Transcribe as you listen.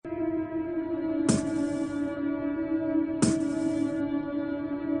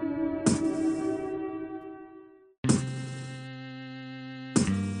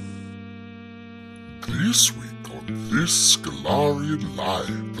This week on This Scalarian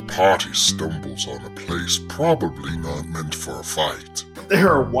Live, the party stumbles on a place probably not meant for a fight. There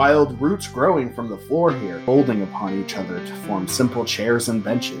are wild roots growing from the floor here, folding upon each other to form simple chairs and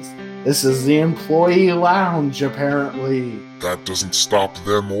benches. This is the employee lounge, apparently. That doesn't stop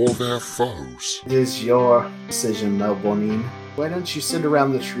them or their foes. It is your decision, Melbourne. Why don't you sit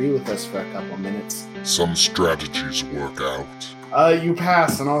around the tree with us for a couple minutes? Some strategies work out. You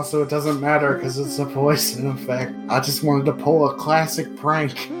pass, and also it doesn't matter because it's a poison effect. I just wanted to pull a classic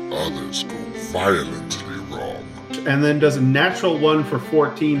prank. Others go violently wrong. And then does a natural 1 for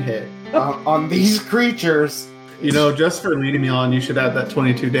 14 hit. On these creatures. You know, just for leading me on, you should add that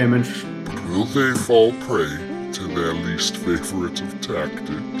 22 damage. But will they fall prey to their least favorite of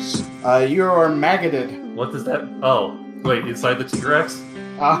tactics? You're maggoted. What does that... Oh, wait, inside the T-Rex?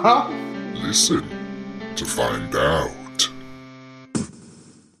 Uh-huh. Listen to find out.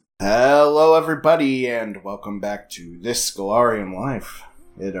 Hello, everybody, and welcome back to This Scalarian Life.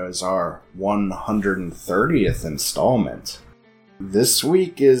 It is our 130th installment. This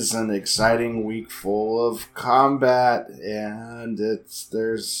week is an exciting week full of combat, and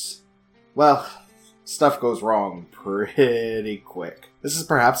stuff goes wrong pretty quick. This is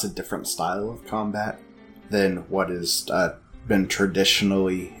perhaps a different style of combat than what has been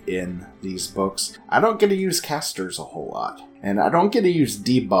traditionally in these books. I don't get to use casters a whole lot, and I don't get to use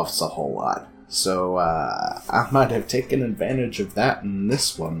debuffs a whole lot. So, I might have taken advantage of that in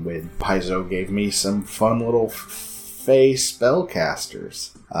this one when Paizo gave me some fun little Fey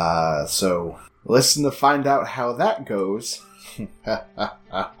spellcasters. So, listen to find out how that goes. But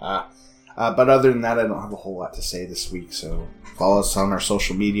other than that, I don't have a whole lot to say this week, so follow us on our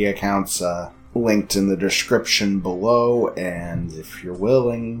social media accounts, linked in the description below, and if you're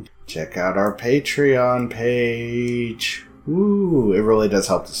willing, check out our Patreon page. Ooh, it really does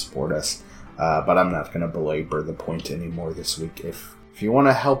help to support us. But I'm not going to belabor the point anymore this week. If you want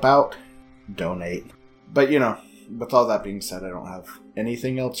to help out, donate. But, with all that being said, I don't have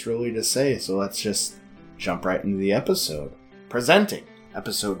anything else really to say, so let's just jump right into the episode. Presenting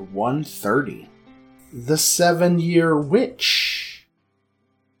episode 130, The 7-Year Witch.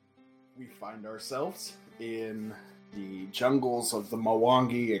 We find ourselves in the jungles of the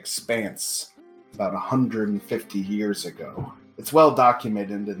Mwangi Expanse about 150 years ago. It's well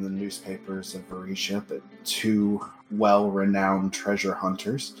documented in the newspapers of Varisha that two well-renowned treasure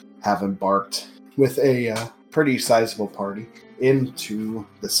hunters have embarked with a pretty sizable party into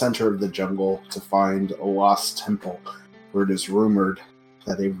the center of the jungle to find a lost temple where it is rumored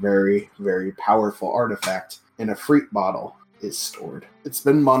that a very, very powerful artifact in a fruit bottle is stored. It's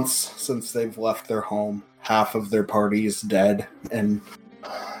been months since they've left their home. Half of their party is dead, and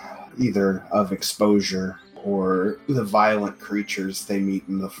either of exposure or the violent creatures they meet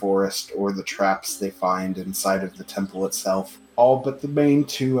in the forest or the traps they find inside of the temple itself. All but the main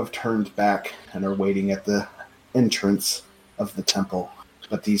two have turned back and are waiting at the entrance of the temple.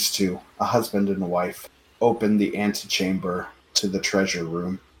 But these two, a husband and a wife, open the antechamber to the treasure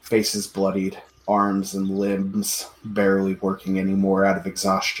room, faces bloodied, arms and limbs barely working anymore out of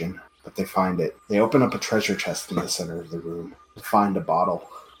exhaustion. But they find it. They open up a treasure chest in the center of the room to find a bottle.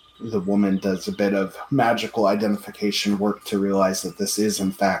 The woman does a bit of magical identification work to realize that this is,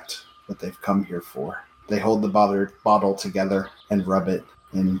 in fact, what they've come here for. They hold the bottle together and rub it,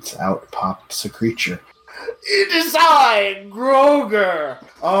 and out pops a creature. It is I, Groger!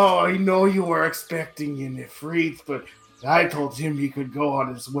 Oh, I know you were expecting an Ifrit, but I told him he could go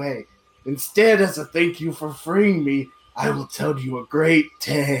on his way. Instead, as a thank you for freeing me, I will tell you a great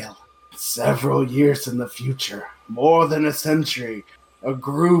tale. Several years in the future, more than a century, a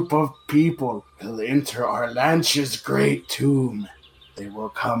group of people will enter Arlantia's great tomb. They will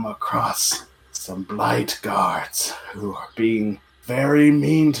come across some blight guards who are being very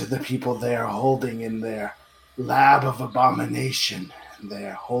mean to the people they are holding in their lab of abomination. And they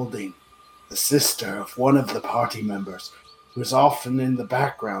are holding the sister of one of the party members, who's often in the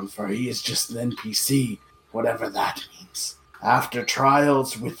background, for he is just an NPC, whatever that means. After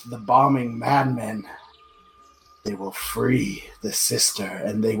trials with the bombing madmen, they will free the sister,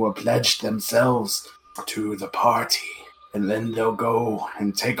 and they will pledge themselves to the party. And then they'll go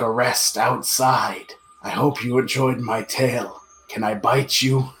and take a rest outside. I hope you enjoyed my tale. Can I bite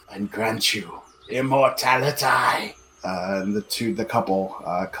you and grant you immortality? And the couple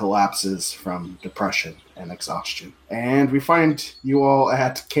collapses from depression and exhaustion. And we find you all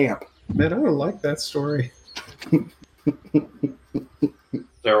at camp. Man, I don't like that story.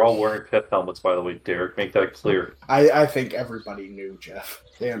 They're all wearing pip helmets, by the way, Derek. Make that clear. I think everybody knew, Jeff.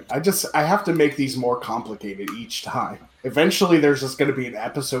 Damn, I have to make these more complicated each time. Eventually, there's just going to be an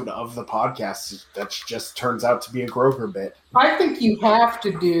episode of the podcast that just turns out to be a Grover bit. I think you have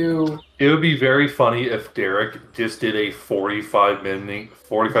to do... It would be very funny if Derek just did a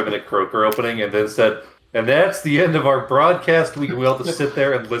 45-minute Croaker opening and then said, and that's the end of our broadcast. We'll be able to sit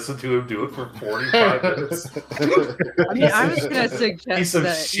there and listen to him do it for 45 minutes. I mean, I was going to suggest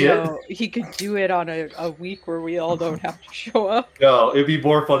that shit. He could do it on a week where we all don't have to show up. No, it'd be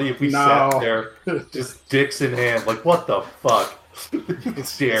more funny if we sat there, just dicks in hand, like, what the fuck?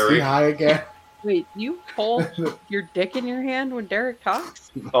 It's Derek. Say hi again. Wait, you hold your dick in your hand when Derek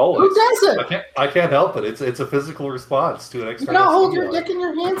talks? Oh, Who does it? I can't help it. It's a physical response to an Do external you not hold stimuli. your dick in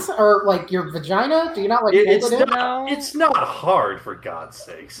your hands? Or, like, your vagina? Do you not, like, hold it in? It's not hard, for God's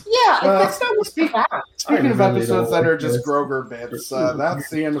sakes. Yeah, that's not what's bad. Speaking of really episodes don't that are like just this. Grover bits, that's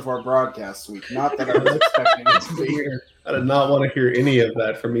the end of our broadcast week. Not that I was expecting it to be. I did not want to hear any of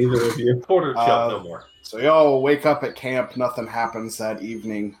that from either of you. Quarter chub, no more. So y'all wake up at camp. Nothing happens that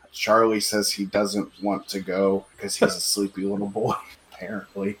evening. Charlie says he doesn't want to go because he's a sleepy little boy,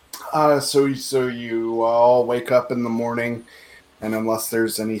 apparently. So you all wake up in the morning, and unless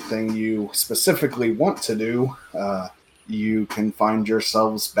there's anything you specifically want to do, you can find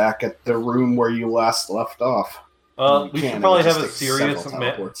yourselves back at the room where you last left off. We should probably have a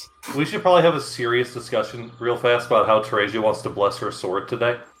serious discussion real fast about how Teresia wants to bless her sword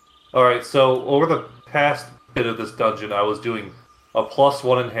today. All right, so over the past bit of this dungeon, I was doing a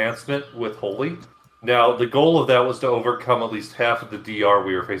 +1 enhancement with Holy. Now, the goal of that was to overcome at least half of the DR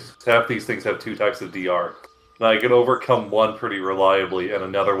we were facing. Half these things have 2 types of DR. Now, I can overcome one pretty reliably, and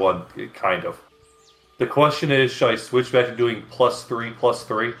another one, kind of. The question is, should I switch back to doing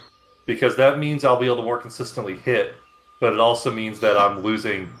 +3/+3? Because that means I'll be able to more consistently hit, but it also means that I'm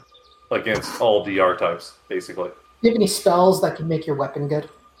losing against all DR types, basically. Do you have any spells that can make your weapon good?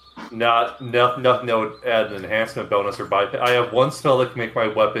 No, add an enhancement bonus or bypass. I have one spell that can make my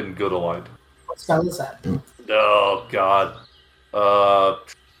weapon good aligned. What spell is that? Oh, God.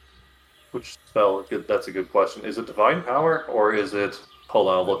 Which spell? That's a good question. Is it Divine Power, or is it... Hold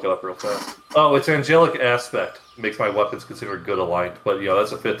on, I'll look it up real fast. Oh, it's Angelic Aspect. Makes my weapons considered good aligned, but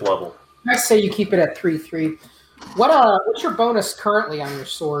that's a 5th level. I say you keep it at 3/3. What's your bonus currently on your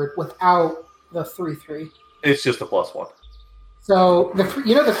sword without the 3/3? It's just a +1. So the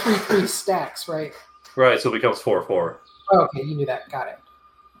 3/3 stacks, right? Right, so it becomes 4/4. Oh, okay, you knew that. Got it.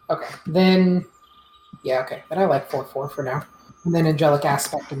 Okay, then okay. Then I like 4/4 for now, and then Angelic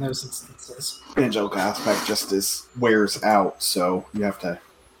Aspect in those instances. Angelic Aspect just wears out, so you have to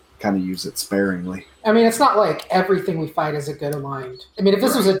kind of use it sparingly. I mean, it's not like everything we fight is a good aligned. I mean, if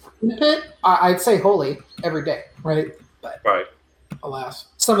this was a pit, I'd say Holy every day, right? But Right. alas,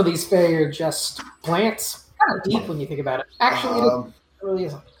 some of these Fae are just plants. Kind of deep when you think about it. Actually, it really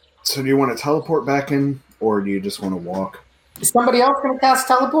isn't. So do you want to teleport back in, or do you just want to walk? Is somebody else going to cast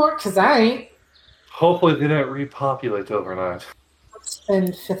teleport? Because I ain't. Hopefully they don't repopulate overnight.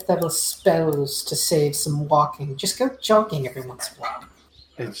 Spend 5th level spells to save some walking. Just go jogging every once in a while.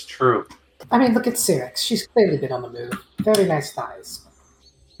 It's true. I mean, look at Syrinx. She's clearly been on the move. Very nice thighs.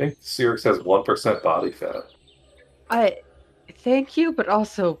 I think Syrinx has 1% body fat. I thank you, but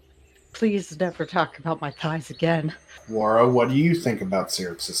also, please never talk about my thighs again. Laura, what do you think about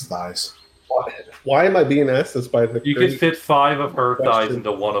Syrinx's thighs? Why am I being asked this by the You could fit 5 of her thighs question.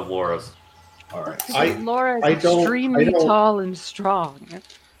 into one of Laura's. All right. Laura's I don't- extremely tall and strong.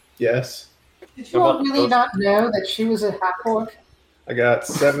 Yes. Did you all really not know that she was a half-orc? I got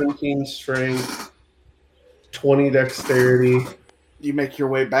 17 strength, 20 dexterity. You make your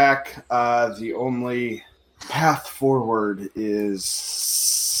way back. The only path forward is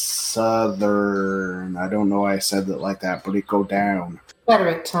southern. I don't know why I said that like that, but it go down.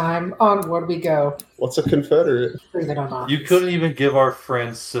 Confederate time. Onward we go. What's a Confederate? Breathe it on off. You couldn't even give our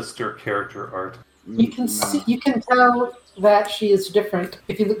friend's sister character art. You can see. You can tell that she is different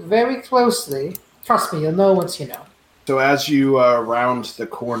if you look very closely. Trust me, you'll know once you know. So as you round the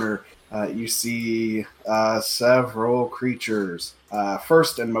corner, you see several creatures.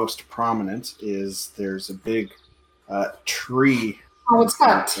 First and most prominent is there's a big tree. Oh, it's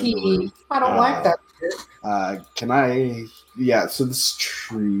got teeth. I don't like that. So this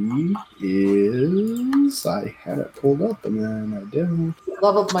tree is... I had it pulled up and then I didn't.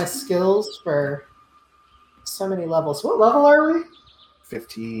 Leveled my skills for so many levels. What level are we?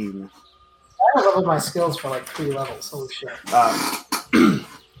 15. I leveled my skills for like 3 levels. Holy shit.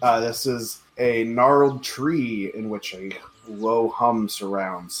 This is a gnarled tree in which a low hum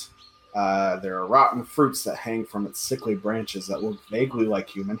surrounds. There are rotten fruits that hang from its sickly branches that look vaguely like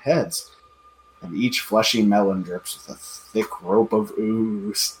human heads. And each fleshy melon drips with a thick rope of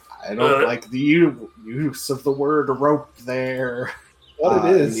ooze. I don't like the use of the word rope there. What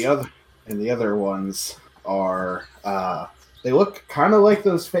it is. And the other ones are... they look kind of like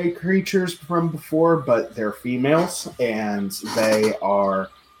those fey creatures from before, but they're females, and they are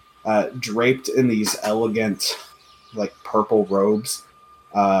draped in these elegant, like, purple robes.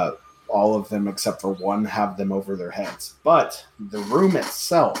 All of them, except for one, have them over their heads. But the room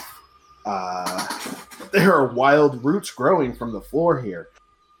itself, there are wild roots growing from the floor here,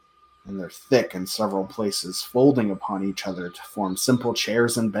 and they're thick in several places, folding upon each other to form simple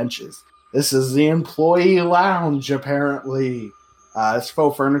chairs and benches. This is the employee lounge, apparently. This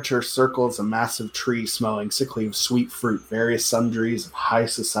faux furniture circles a massive tree smelling sickly of sweet fruit, various sundries of high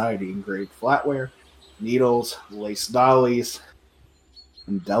society engraved flatware, needles, lace dollies,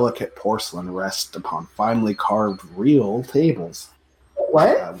 and delicate porcelain rest upon finely carved real tables.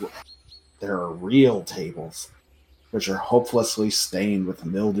 What? There are real tables, which are hopelessly stained with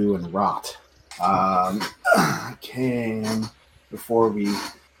mildew and rot. Before we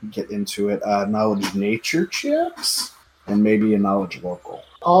get into it, knowledge nature checks, and maybe a knowledge local.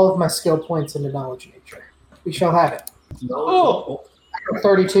 All of my skill points into knowledge nature. We shall have it. Oh!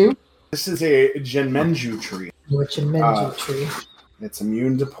 32. This is a Genmenju tree. Which a Menju tree. It's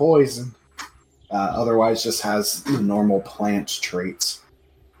immune to poison. Otherwise, just has normal plant traits.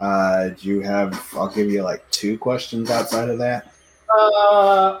 Do you have? I'll give you like 2 questions outside of that.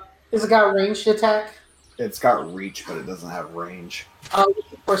 Is it got ranged attack? It's got reach, but it doesn't have range. What's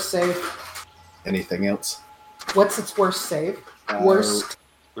its worst save? Anything else? What's its worst save? Worst.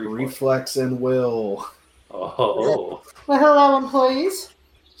 Reflex and will. Oh. Well, hello, employees.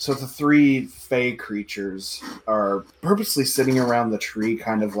 So the 3 fey creatures are purposely sitting around the tree,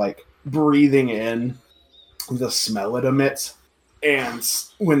 kind of like breathing in the smell it emits. And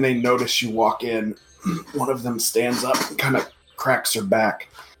when they notice you walk in, one of them stands up and kind of cracks her back.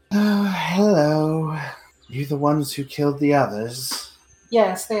 Oh, hello. You the ones who killed the others?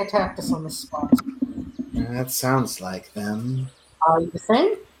 Yes, they attacked us on the spot. That sounds like them. Are you the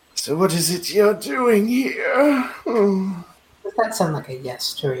same? So what is it you're doing here? Does that sound like a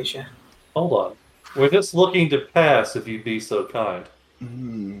yes, Teresia? Hold on. We're just looking to pass, if you'd be so kind.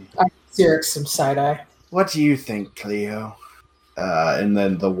 I Xerix some side-eye. What do you think, Cleo? And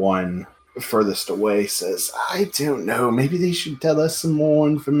then the one furthest away says, I don't know, maybe they should tell us some more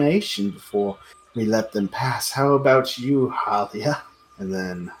information before we let them pass. How about you, Halia? And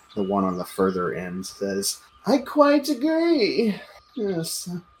then the one on the further end says, I quite agree. Yes,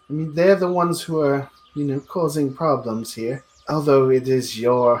 I mean, they're the ones who are, causing problems here. Although it is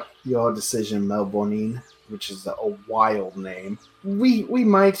your decision, Melbourne, which is a wild name. We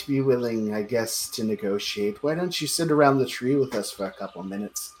might be willing, I guess, to negotiate. Why don't you sit around the tree with us for a couple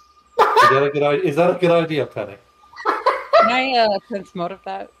minutes? Is that a good idea, Penny? Can I sense motive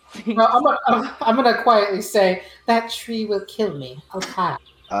that? No, I'm gonna quietly say that tree will kill me. I'll pass.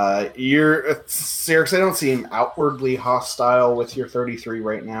 Cyrix, I don't seem outwardly hostile with your 33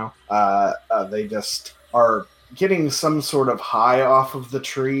 right now. They just are getting some sort of high off of the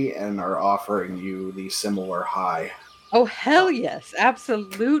tree and are offering you the similar high. Oh, hell yes,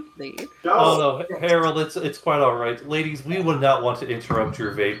 absolutely. Oh no, Harold, it's quite all right. Ladies, we would not want to interrupt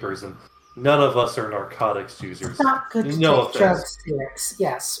your vapors, and none of us are narcotics users. It's not good to No take offense. drugs, Xerix.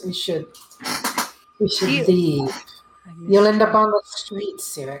 Yes, we should leave. You'll end up on the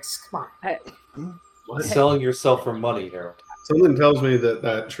streets, Xerix. Come on. What? Selling yourself for money, Harold. Something tells me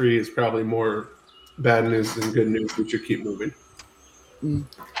that tree is probably more bad news than good news. We should keep moving. You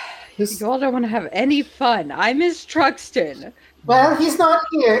all don't want to have any fun. I miss Truxton. Well, he's not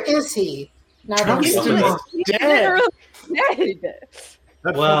here, is he? Now that He's he's dead. He's literally dead.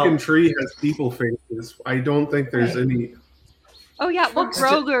 That Well- fucking tree has people faces. I don't think there's any. Oh yeah, well,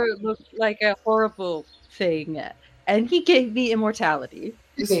 Groger looked like a horrible thing, and he gave me immortality.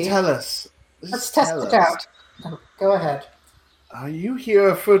 Just Okay. tell us. Let's test it out. Go ahead. Are you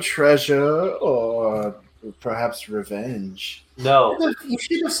here for treasure or perhaps revenge? No, You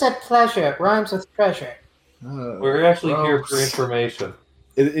should have said pleasure. It rhymes with treasure. Oh, we're actually here for gross. information.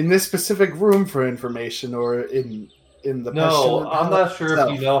 In this specific room for information, or in the No, pestilent I'm not sure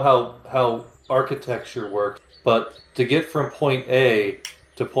itself? if you know how architecture works, but to get from point A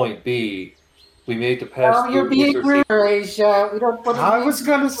to point B, we need to pass Oh, you're through being either rude, Asia. We don't want to I be was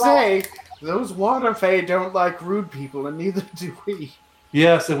gonna say, those water fae don't like rude people, and neither do we.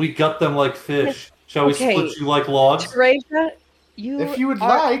 Yes, and we gut them like fish. Shall we Okay. split you like logs? Teresa, you If you would are,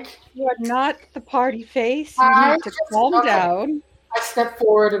 like. you are not the party face. You I need to just- calm okay. down. I step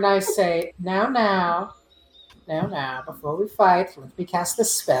forward and I say, now, before we fight, let me cast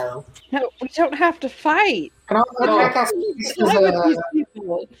this spell. No, we don't have to fight. Can I cast this as Why would a- these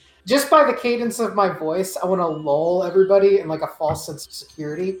people? just by the cadence of my voice, I want to lull everybody in like a false sense of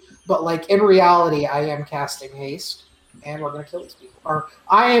security. But like in reality, I am casting haste, and we're gonna kill these people. Or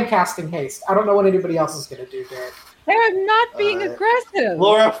I am casting haste. I don't know what anybody else is gonna do, Derek. They're not being aggressive.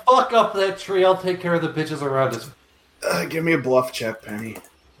 Laura, fuck up that tree. I'll take care of the bitches around us. Give me a bluff check, Penny.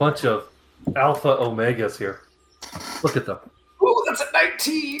 Bunch of alpha omegas here. Look at them. Ooh, that's a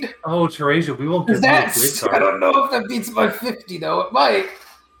 19. Oh, Teresia, we won't get you a That's. great I card. don't know if that beats my 50 though. It might.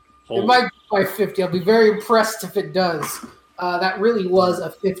 Holy- It might be my 50. I'll be very impressed if it does. That really was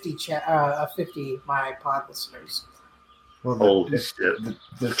a 50. A 50. My pod listeners. Well, Holy shit.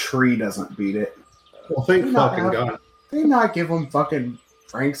 the tree doesn't beat it. Well, thank No, fucking God. They not give him fucking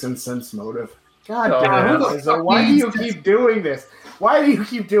frankincense motive. God Oh, damn yeah. it, Izzo, why do you keep doing this? Why do you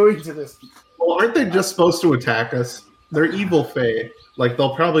keep doing to this? Well, aren't they just supposed to attack us? They're evil fae. Like,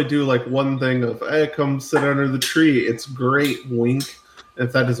 they'll probably do, like, one thing of, hey, come sit under the tree. It's great, wink.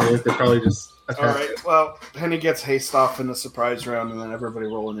 If that doesn't work, they probably just attack. Alright, well, Penny gets haste off in the surprise round, and then everybody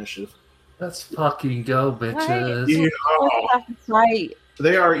roll initiative. Let's fucking go, bitches. Yeah. Let's have to fight.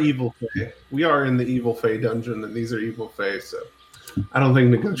 They are evil fae. We are in the evil fae dungeon, and these are evil fae, so I don't think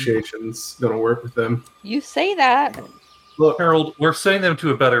negotiation's going to work with them. You say that. Look, Harold, we're sending them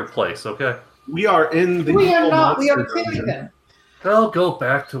to a better place, okay? we are in the We evil are not. We are monster killing dungeon. them. They'll go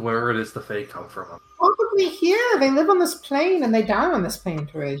back to where it is the Fae come from. Probably here. They live on this plane and they die on this plane,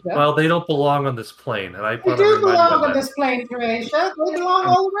 Teresia. Well, they don't belong on this plane, and I They want to do remind belong them on that. this plane, Teresia. They belong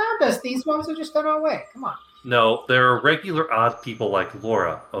all around us. These ones are just on our way. Come on. No, they're regular odd people like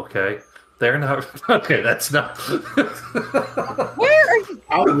Laura, okay? They're not... Okay, that's not... Where are you?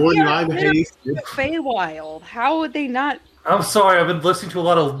 Outward Yeah, nine they're- haste. Feywild. How would they not? I'm sorry, I've been listening to a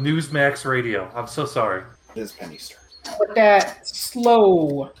lot of Newsmax radio. I'm so sorry. It is Penny's turn. But that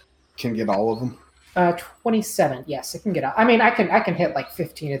slow. Can get all of them. 27. Yes, it can get out. I mean, I can hit like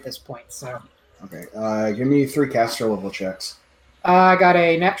 15 at this point. So Okay, give me 3 caster level checks. I got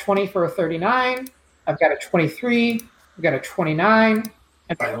a nat 20 for a 39. I've got a 23. I've got a 29.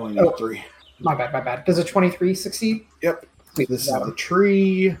 And, I only need 3. my bad. Does a 23 succeed? Yep. Sweet. This is the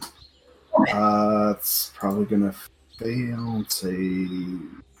tree. It's probably gonna fail. Say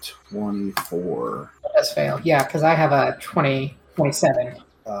 24. It does fail. Yeah, because I have a 27.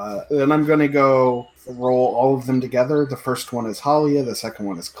 Then I'm gonna go roll all of them together. The first one is Halia, the second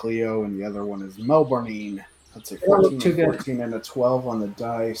one is Cleo, and the other one is Melbourne. That's a They don't look 14, too good. 14 and a 12 on the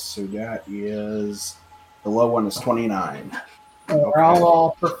dice, so that is the low one is 29.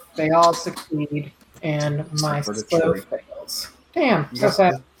 They all succeed, and my Except for the slow tree. fails. Damn, You, so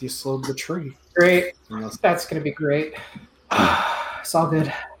sad. you slowed the tree. Great. Unless- That's going to be great. It's all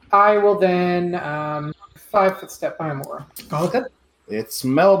good. I will then 5-foot step by more. All good. It's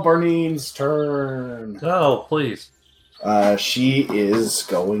Melbourne's turn. Oh, please. She is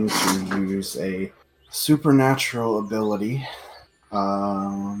going to use a supernatural ability.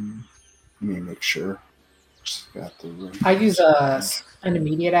 Let me make sure. Just got the room. I use an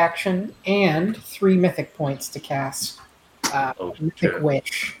immediate action and 3 mythic points to cast Oh, Mythic shit.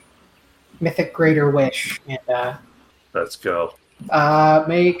 Wish, Mythic Greater Wish, and Let's go.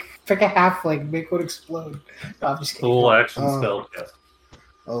 pick a halfling, make one explode. No, I'm just kidding. Cool action Oh. spell cast.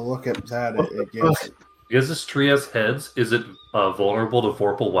 Oh, look at that! It gives Because this tree has heads, is it vulnerable to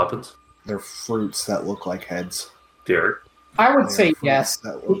vorpal weapons? they're fruits that look like heads. Derek? I would They're say fruits yes.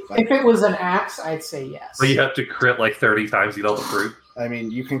 That look like, If it was an axe, I'd say yes. But you have to crit like 30 times, eat all the fruit? I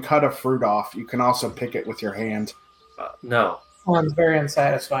mean, you can cut a fruit off. You can also pick it with your hand. No. One's very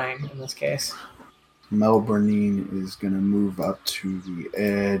unsatisfying in this case. Melbourne is going to move up to the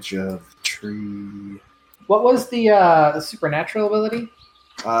edge of the tree. What was the supernatural ability?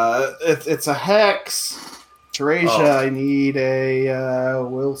 It's a hex. Teresia, Oh. I need a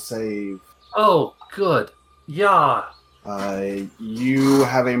will save. Oh, good. Yeah. You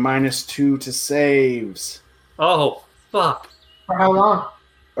have a -2 to saves. Oh, fuck. For how long?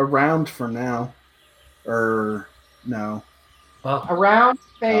 Around for now. No. Oh, Around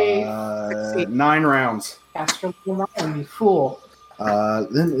say 9 rounds. caster level, you fool.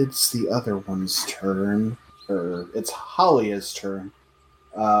 Then it's the other one's turn. Or it's Halia's turn.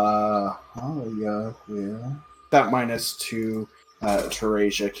 Halia will. That -2,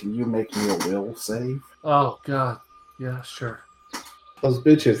 Teresia, can you make me a will save? oh, God. Yeah, sure. Those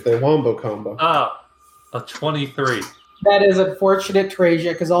bitches, they wombo combo. Ah, a 23. That is unfortunate,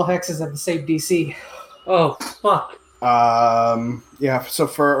 Teresia, because all hexes have the same DC. Oh, fuck. Yeah, so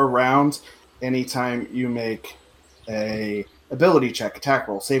for a round, anytime you make a ability check, attack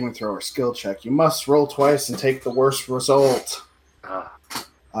roll, saving throw, or skill check. You must roll twice and take the worst result.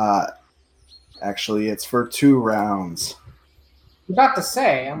 Actually, it's for 2 rounds. I'm about to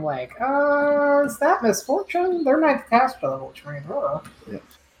say, I'm like, is that misfortune? They're 9th caster level trained.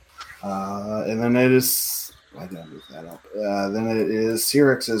 And then it is... Why did I move that up? Then it is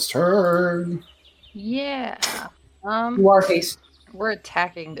Cyrix's turn. Yeah. You are haste. We're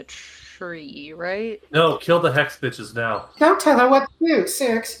attacking the tree, right? No, kill the hex bitches now. Don't tell her what to do,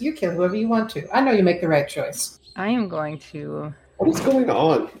 Six. You kill whoever you want to. I know you make the right choice. I am going to. What is going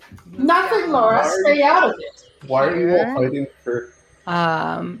on? Nothing, Laura. Stay out of it. Why are you all fighting for...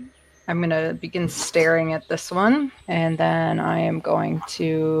 I'm gonna begin staring at this one, and then I am going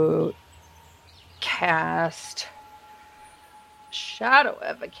to cast Shadow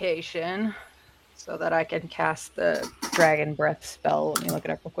Evocation so that I can cast the Dragon Breath spell. Let me look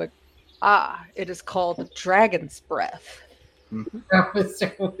it up real quick. It is called Dragon's Breath.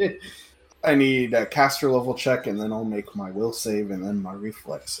 I need a caster level check, and then I'll make my will save, and then my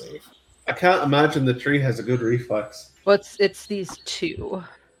reflex save. I can't imagine the tree has a good reflex. But it's these 2.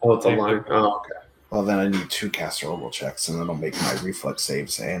 Oh, it's a line. Oh, okay. Well, then I need 2 caster level checks, and then I'll make my reflex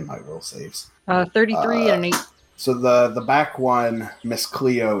saves and my will saves. 33 and an 8. So the back one, Miss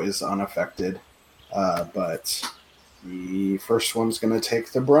Cleo, is unaffected, but the first one's going to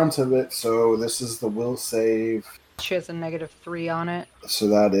take the brunt of it. So this is the will save. She has a -3 on it. So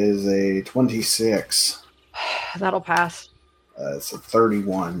that is a 26. That'll pass. It's a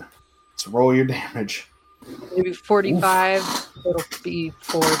 31. So roll your damage. Maybe 45. It'll be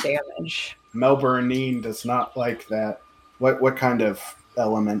 4 damage. Melbourne does not like that. What kind of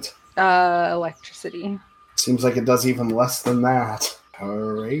element? Electricity. Seems like it does even less than that.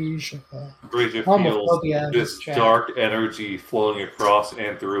 Courageous. Bridget Homophobia feels in this this chat. dark energy flowing across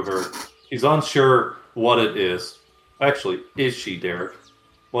and through her. He's unsure what it is. Actually, is she, Derek?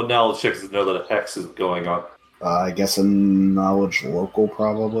 What knowledge checks to know that a hex is going on? I guess a knowledge local,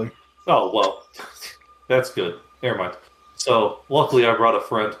 probably. Oh, well, that's good. Never mind. So, luckily I brought a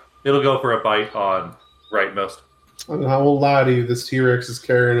friend. It'll go for a bite on rightmost. And I won't lie to you, this T-Rex is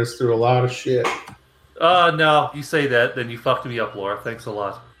carrying us through a lot of shit. No, you say that, then you fucked me up, Laura. Thanks a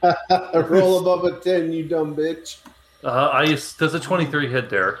lot. Roll above a 10, you dumb bitch. Does a 23 hit,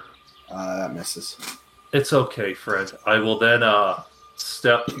 Derek? That misses. It's okay, friend. I will then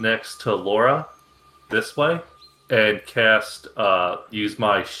step next to Laura this way and cast, use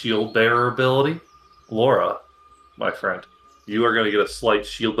my shield bearer ability. Laura, my friend, you are going to get a slight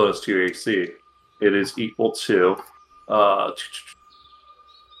shield bonus to your AC. It is equal to,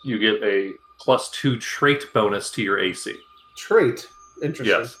 you get a +2 trait bonus to your AC. Trait.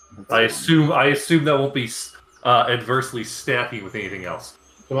 Interesting. Yes. I assume that won't be adversely stacking with anything else.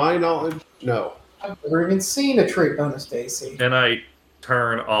 To my knowledge, no. I've never even seen a trait bonus to AC. And I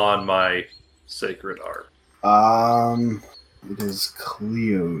turn on my Sacred Art. It is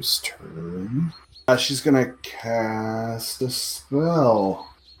Cleo's turn. She's gonna cast a spell.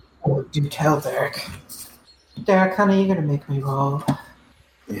 Oh, do tell, Derek. Derek, honey, you're gonna make me roll.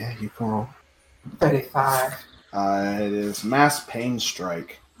 Yeah, you can roll. 35. It is Mass Pain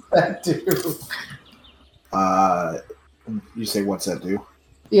Strike. That do. You say, what's that do?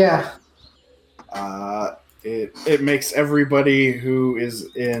 Yeah. It makes everybody who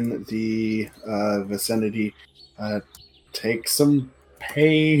is in the vicinity take some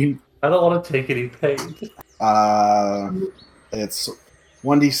pain. I don't want to take any pain. It's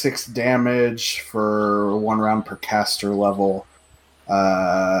 1d6 damage for 1 round per caster level.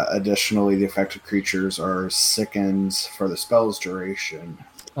 Additionally, the affected creatures are sickened for the spell's duration.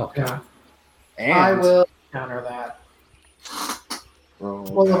 Okay. Yeah. And I will counter that. roll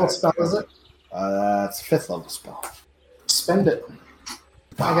What level back. spell is it? It's a 5th level spell. Spend it.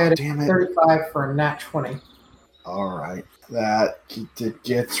 Oh, I got damn a it. 35 for a nat 20. Alright. That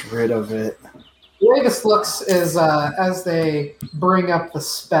gets rid of it. The way this looks is as they bring up the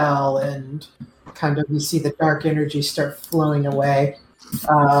spell and kind of you see the dark energy start flowing away,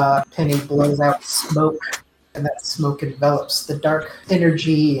 Penny blows out smoke, and that smoke envelops the dark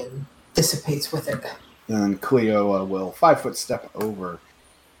energy and dissipates with it. Then Cleo will 5-foot step over.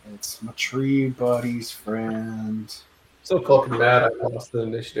 It's my tree buddy's friend. So fucking mad I lost the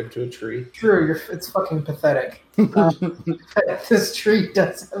initiative to a tree. True, it's fucking pathetic. This tree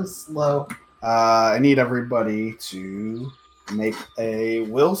does have slow. I need everybody to make a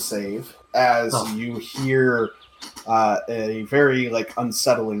will save as you hear a very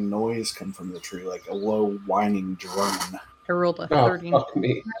unsettling noise come from the tree, like a low whining drone. I rolled a Oh, 30 fuck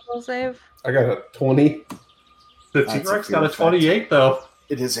me. will save. I got a 20. The That's T-Rex a got a fear 28, though.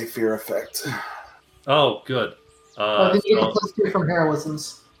 It is a fear effect. Oh, good. Then you get So- a +2 from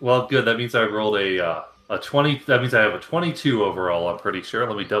heroisms. well, good. That means I rolled a 20. That means I have a 22 overall. I'm pretty sure.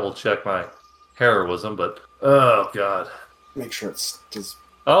 Let me double check my heroism. But oh god. Make sure it's just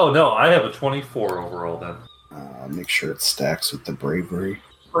Oh no, I have a 24 overall then. make sure it stacks with the bravery.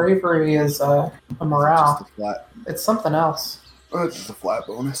 Bravery is a morale. Just a flat. It's something else. Oh, it's just a flat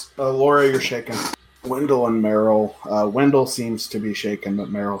bonus. Laura, you're shaken. Wendell and Meryl. Wendell seems to be shaken, but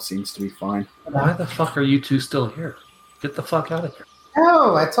Meryl seems to be fine. Why the fuck are you two still here? Get the fuck out of here.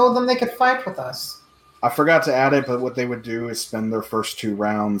 Oh, I told them they could fight with us. I forgot to add it, but what they would do is spend their first 2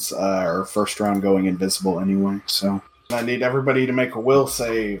 rounds, or first round going invisible anyway. So I need everybody to make a will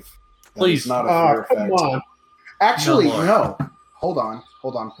save. That Please. is not a fear Come effect. on. Actually, No more. no. Hold on.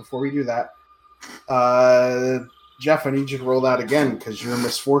 Before we do that, Jeff, I need you to roll that again because you're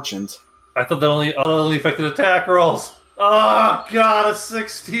misfortuned. I thought that only affected attack rolls. Oh god, a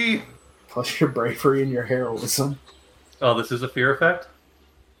 16. Plus your bravery and your heroism. Oh, this is a fear effect?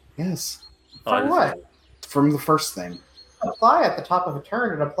 Yes. Oh, I For just- what? From the first thing. Apply at the top of a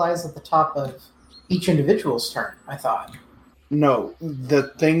turn. It applies at the top of each individual's turn, I thought. No, the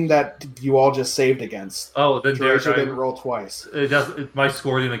thing that you all just saved against. Oh, then Derek, Teresa didn't roll twice. my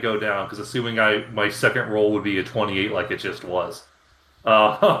score didn't go down because assuming my second roll would be a 28 like it just was.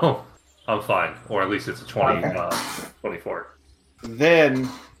 I'm fine, or at least it's a 20, Okay. 24. Then,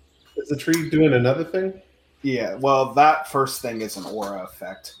 Is the tree doing another thing? yeah, well, that first thing is an aura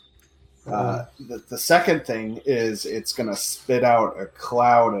effect. The second thing is it's going to spit out a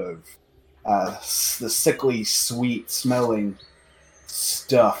cloud of the sickly, sweet-smelling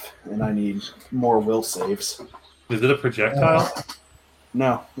stuff, and I need more will saves. Is it a projectile?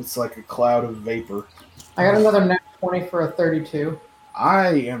 No, it's like a cloud of vapor. I got another net 20 for a 32. I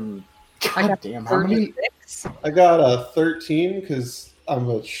am... I got Goddamn, how many... 36. I got a 13 because I'm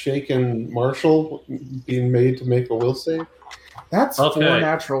a shaken marshal being made to make a will save. That's 4 Okay.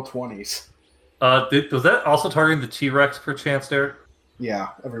 natural 20s. Was that also targeting the T-Rex per chance, Derek? Yeah,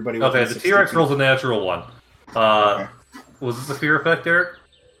 everybody with Okay, the T-Rex rolls a natural one. Okay. Was this a fear effect, Derek?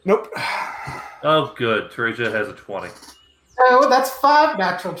 Nope. Oh, good. Teresia has a 20. Oh, that's 5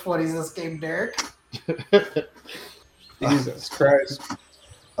 natural 20s this game, Derek. Jesus Christ.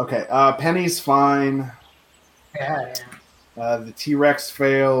 Okay, Penny's fine. Yeah. The T-Rex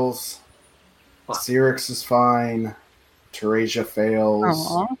fails. Fuck. Cyrix is fine. Teresia fails.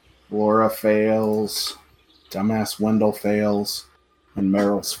 Aw. Laura fails. Dumbass Wendell fails. And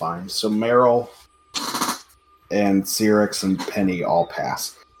Meryl's fine. So Meryl and Cyrix and Penny all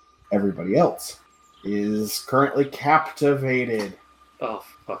pass. Everybody else is currently captivated. Oh,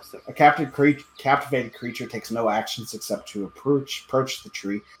 fuck's sake. A captivated creature takes no actions except to approach the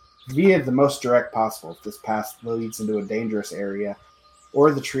tree via the most direct possible. If this path leads into a dangerous area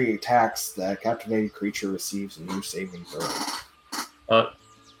or the tree attacks, the captivated creature receives a new saving throw.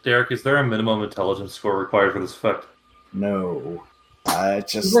 Derek, is there a minimum intelligence score required for this effect? No.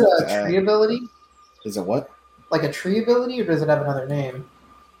 Just Is it a tree ability? Is it what? Like a tree ability, or does it have another name?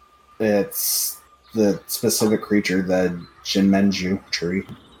 It's the specific creature, the Jinmenju tree.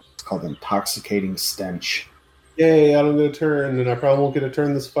 It's called Intoxicating Stench. Yay, I don't get a turn, and I probably won't get a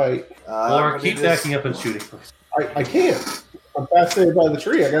turn this fight. Laura, what keep it is- backing up and shooting, please. I can't. I'm fascinated by the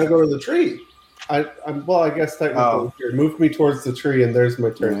tree. I gotta go to the tree. Well, I guess technically Oh. here. Move me towards the tree, and there's my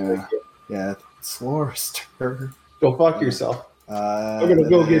turn. Yeah. Thank you. Yeah, it's Laura's turn. Go fuck yourself. I'm gonna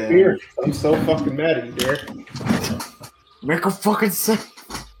go get beer. I'm so fucking mad at you, Derek. Make a fucking say.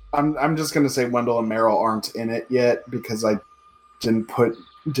 I'm just gonna say Wendell and Meryl aren't in it yet because I didn't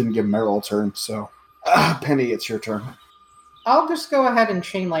give Meryl a turn. So, Penny, it's your turn. I'll just go ahead and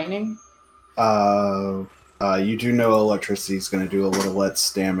chain lightning. You do know electricity is gonna do a little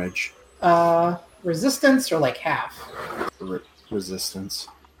less damage. Resistance or like half Resistance.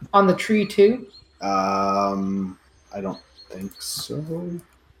 on the tree too. I don't think so.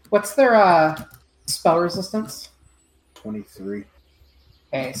 What's their spell resistance? 23.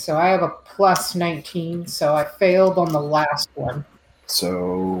 Okay, so I have a plus 19, so I failed on the last one.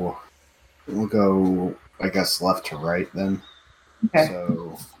 So we'll go, I guess, left to right then. Okay.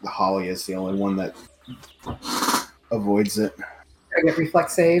 So the holly is the only one that avoids it. I get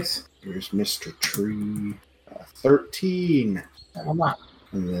reflex saves. Here's Mr. Tree. 13. I'm not.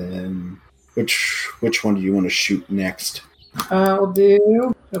 And then which one do you want to shoot next? It'll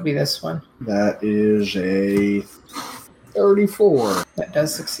be this one. That is a 34. That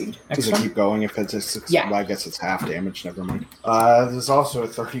does succeed. Does Next it one. keep going if it's a 6? Yeah. Well, I guess it's half damage. Never mind. There's also a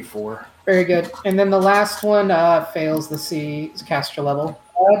 34. Very good. And then the last one fails the caster level.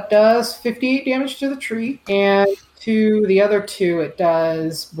 It does 58 damage to the tree, and to the other two, it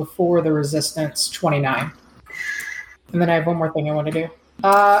does before the resistance 29. And then I have one more thing I want to do.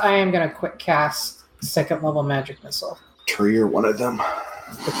 I am going to quick cast second level magic missile. Tree or one of them.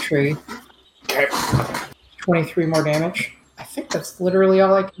 The tree. Okay. 23 more damage. I think that's literally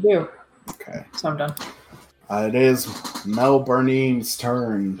all I can do. Okay. So I'm done. It is Mel Berneen's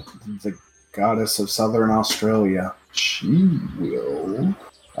turn, the goddess of Southern Australia. She will.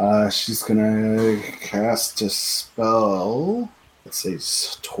 She's gonna cast a spell. Let's say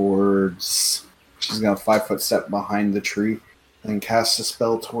towards. She's gonna 5-foot step behind the tree and cast a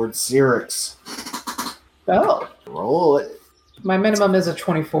spell towards Xerix. Oh. Roll it. My minimum is a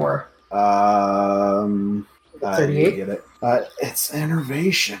 24. 38? Get it. It's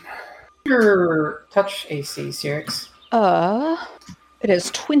Enervation. Your touch AC, Xerix. It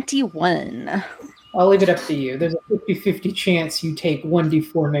is 21. I'll leave it up to you. There's a 50-50 chance you take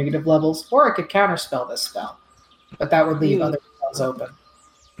 1d4 negative levels, or I could counterspell this spell. But that would leave other spells open.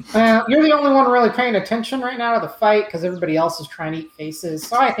 You're the only one really paying attention right now to the fight, because everybody else is trying to eat faces,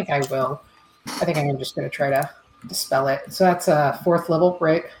 so I think I will. I think I'm just going to try to dispel it. So that's a 4th level,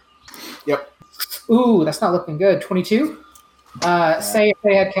 right? Yep. Ooh, that's not looking good. 22? Say if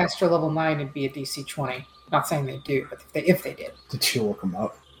they had caster level 9, it'd be a DC 20. Not saying they do, but if they did. Did you look them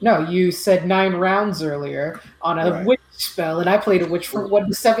up? No, you said 9 rounds earlier on a witch spell, and I played a witch from 1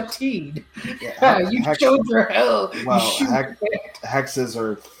 to 17. Yeah, you showed your hell. Well, hexes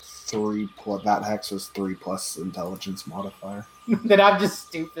are 3 plus. That hex was 3 plus intelligence modifier. Then I'm just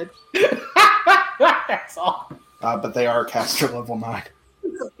stupid. That's all. But they are caster level 9.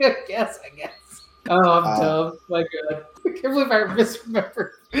 It's a good guess, I guess. Oh, I'm dumb. My God. I can't believe I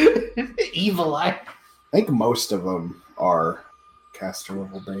misremembered. Evil Eye. I think most of them are caster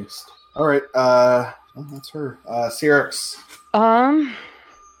level based. All right. That's her. Xerix.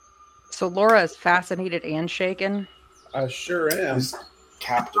 So Laura is fascinated and shaken. I sure am. Is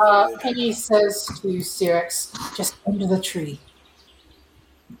captivated. Penny says to Xerix, just under the tree.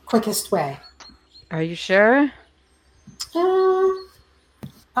 Quickest way. Are you sure?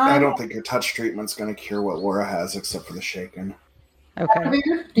 I don't think your touch treatment's going to cure what Laura has, except for the shaken. Okay.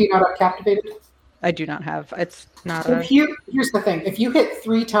 Captivated? Do you not have captivated? I do not have. It's not Here's the thing. If you hit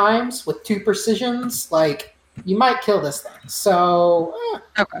 3 times with 2 precisions, you might kill this thing. So...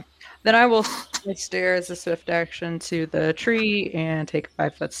 Okay. Then I will stare as a swift action to the tree and take a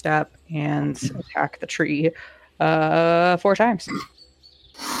 5-foot step and attack the tree 4 times.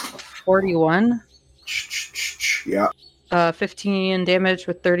 41. Yeah. 15 damage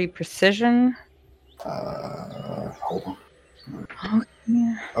with 30 precision. Hold on.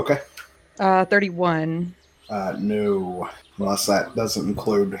 Okay. Okay. 31. No. Unless that doesn't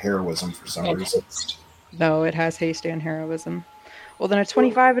include heroism for some reason. No, it has haste and heroism. Well, then a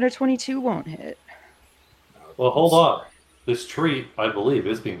 25 and a 22 won't hit. Well, hold on. This tree, I believe,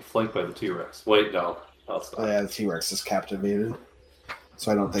 is being flanked by the T-Rex. Wait, no. It's not. Yeah, the T-Rex is captivated.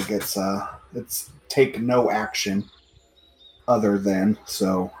 So I don't think it's take no action other than,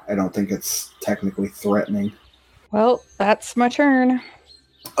 so I don't think it's technically threatening. Well, that's my turn.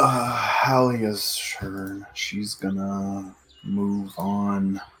 Halia's turn. She's gonna move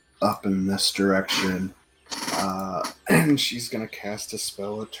on up in this direction. And she's gonna cast a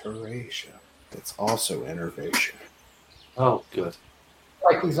spell at Teresia. It's also Enervation. Oh, good.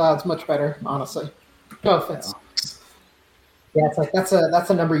 Like these odds much better, honestly. No offense. Yeah, it's like that's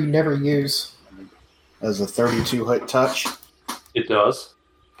a number you never use. As a 32 hit touch. It does.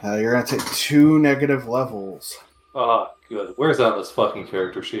 You're gonna take 2 negative levels. Ah, good. Where's that on this fucking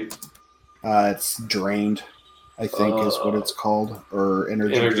character sheet? It's drained, I think is what it's called, or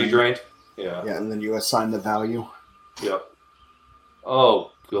energy drained. Yeah. Yeah, and then you assign the value. Yep.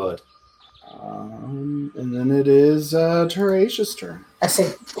 Oh, good. And then it is Teresia's turn. I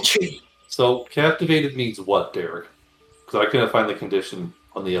say tree. So, captivated means what, Derek? Because I couldn't find the condition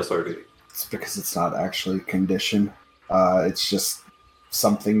on the SRD. It's because it's not actually a condition. It's just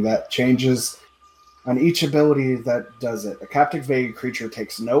something that changes on each ability that does it. A captivated creature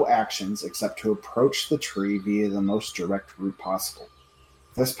takes no actions except to approach the tree via the most direct route possible.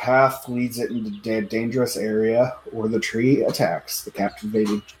 This path leads it into a dangerous area, or the tree attacks. The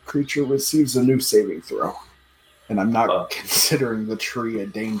captivated creature receives a new saving throw. And I'm not considering the tree a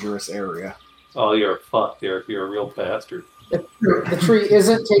dangerous area. Oh, you're fucked, Derek. You're a real bastard. The tree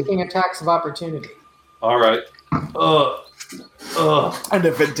isn't taking attacks of opportunity. All right. And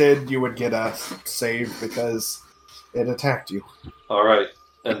if it did, you would get a save because it attacked you. All right.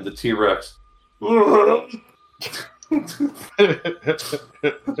 And the T-Rex.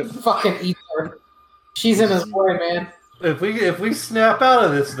 Fucking eat her. She's in his way, man. If we snap out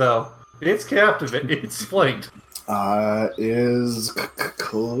of this, though, it's captivated. It's flanked. Is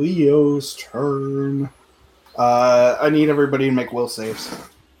Cleo's turn. I need everybody to make will saves.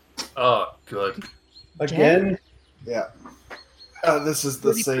 Oh, good. Again? Yeah. This is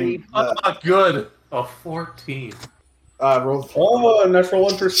the 33. same. Oh, good. A 14. Roll. Oh, natural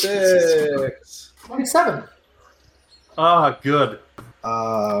 1 for 6. 27. Ah, good.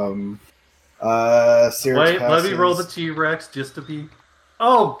 Sirius Wait, let me roll the passes. T-Rex just to be...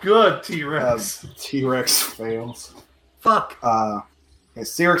 Oh, good, T-Rex. T-Rex fails. Fuck. Okay,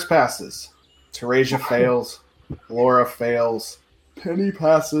 Sirix passes. Teresia fails. Laura fails. Penny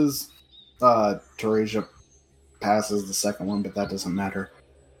passes. Teresia passes the second one, but that doesn't matter.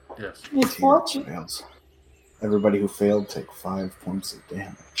 Yes. T-Rex fails. Everybody who failed take 5 points of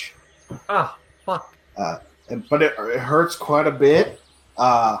damage. Ah, fuck. But it hurts quite a bit.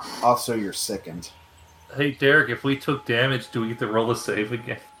 Also, you're sickened. Hey, Derek, if we took damage, do we get to roll a save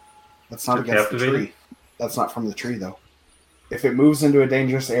again? That's not So against the captivated? tree. That's not from the tree, though. If it moves into a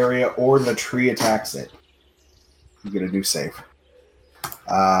dangerous area or the tree attacks it, you get a new save.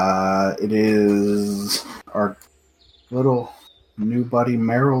 It is our little new buddy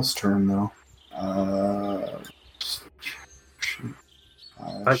Meryl's turn, though.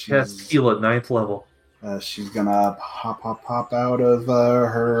 I cast heal at 9th level. She's gonna pop out of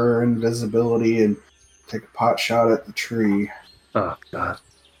her invisibility and take a pot shot at the tree. Oh, God.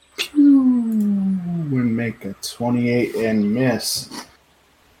 Pew! And make a 28 and miss.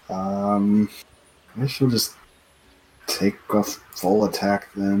 I guess she'll just take a full attack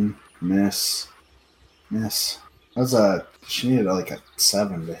then. Miss. She needed like a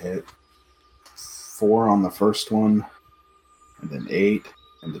 7 to hit. 4 on the first one, and then 8,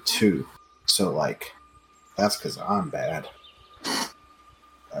 and the 2. So that's because I'm bad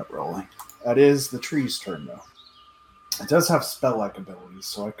at rolling. That is the tree's turn, though. It does have spell-like abilities,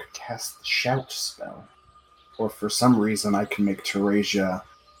 so I could cast the Shout spell. Or for some reason, I can make Teresia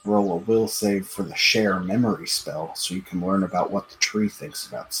roll a will save for the Share Memory spell, so you can learn about what the tree thinks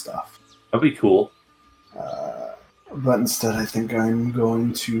about stuff. That'd be cool. But instead, I think I'm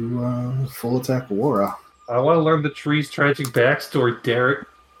going to full attack Laura. I want to learn the tree's tragic backstory, Derek.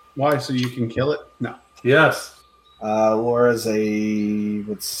 Why? So you can kill it? No. Yes. Laura's a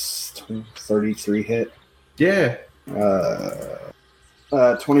 33 hit. Yeah.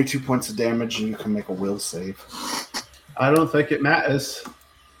 22 points of damage, and you can make a will save. I don't think it matters.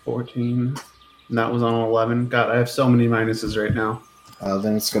 14. And that was on 11. God, I have so many minuses right now.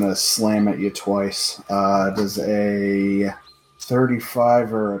 Then it's going to slam at you twice. Does a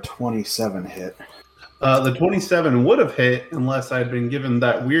 35 or a 27 hit? The 27 would have hit unless I'd been given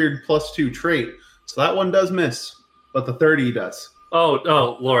that weird +2 trait. So that one does miss, but the 30 does.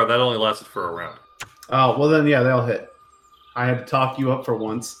 Oh, Laura, that only lasted for a round. Oh, well then, yeah, they'll hit. I had to talk you up for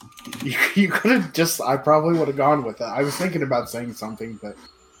once. You could have just... I probably would have gone with it. I was thinking about saying something, but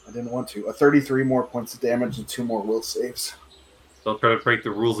I didn't want to. A 33 more points of damage and 2 more will saves. Don't try to break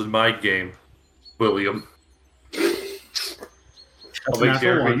the rules in my game, William. I'll make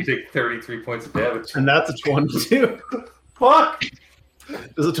sure you take 33 points of damage. And that's a 22. Fuck!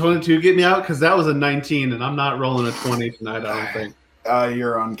 Does a 22 get me out? Because that was a 19, and I'm not rolling a 20 tonight, I don't think.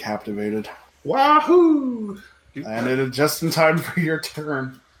 You're uncaptivated. Wahoo! And it is just in time for your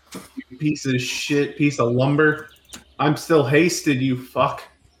turn. You piece of shit, piece of lumber. I'm still hasted, you fuck.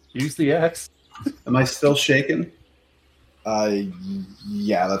 Use the axe. Am I still shaking?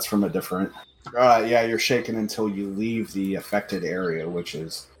 Yeah, that's from a different... yeah, you're shaken until you leave the affected area, which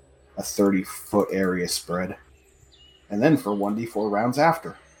is a 30-foot area spread. And then for 1d4 rounds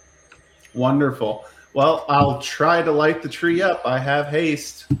after. Wonderful. Well, I'll try to light the tree up. I have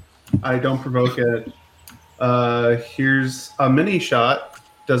haste. I don't provoke it. Here's a mini shot.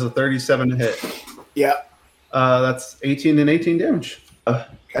 Does a 37 hit. Yeah. That's 18 and 18 damage.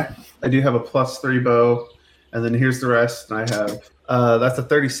 Okay. I do have a +3 bow. And then here's the rest. And I have... that's a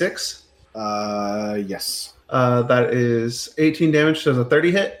 36. Yes. That is 18 damage. Does a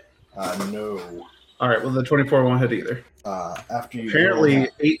 30 hit? No. All right. Well, the 24 won't hit either. After you... Apparently,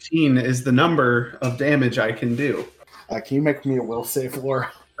 18 is the number of damage I can do. can you make me a will save,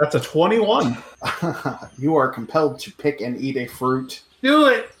 Laura? That's a 21. You are compelled to pick and eat a fruit. Do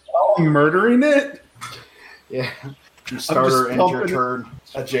it! Oh, I'm murdering it? Yeah. You starter and your pumping turn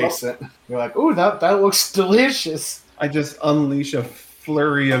adjacent. You're like, ooh, that looks delicious. I just unleash a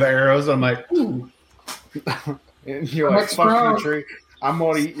flurry of arrows. I'm like, ooh. And you're like, Next fuck round. you, tree. I'm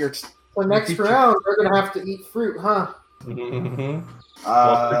going to eat your... The next round, we're going to have to eat fruit, huh? Mm-hmm.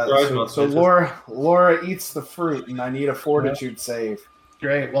 So Laura eats the fruit, and I need a fortitude save.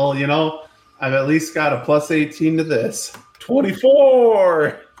 Great. Well, I've at least got a +18 to this.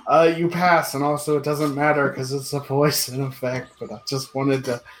 24! You pass, and also it doesn't matter because it's a poison effect, but I just wanted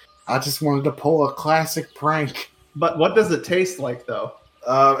to I just wanted to pull a classic prank. But what does it taste like, though?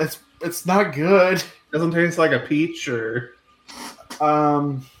 It's not good. Doesn't taste like a peach, or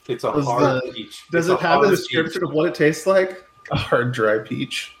It's a Does hard the- peach. does It's it have a hard description peach. of what it tastes like? A hard, dry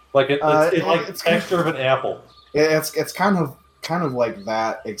peach. Like it's like it's texture of an apple. It's kind of like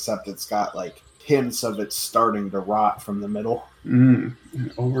that, except it's got like hints of it starting to rot from the middle. An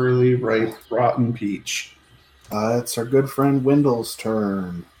overly ripe, rotten peach. It's our good friend Wendell's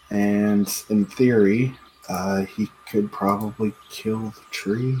turn, and in theory, he could probably kill the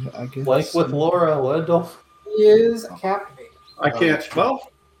tree. I guess. Like with Laura Wendell. He is captivated. I can't.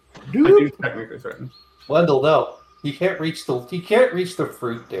 Well, I Dude, do technically threaten. Wendell, no. He can't reach the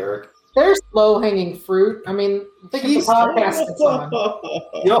fruit, Derek. There's low hanging fruit. I mean, think of the podcast it's on.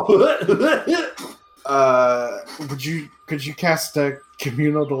 Yo. could you cast a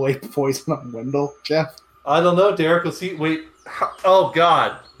communal delayed poison on Wendell, Jeff? I don't know, Derek. Let's see. Wait. Oh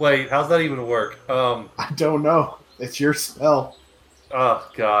God. Wait. How's that even work? I don't know. It's your spell. Oh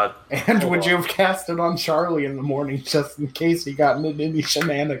God. And Hold would on. you have cast it on Charlie in the morning just in case he got into any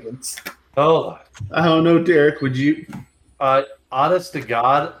shenanigans? Oh. I don't know, Derek. Would you? Honest to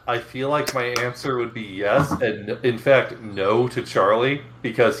God, I feel like my answer would be yes, and in fact, no to Charlie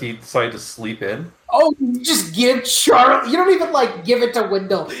because he decided to sleep in. Oh, you just give Charlie. You don't even like give it to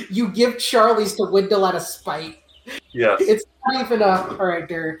Wendell. You give Charlie's to Wendell out of spite. Yes. It's not even a. All right,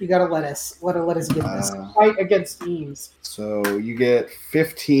 Derek, you gotta let us give this fight against memes. So you get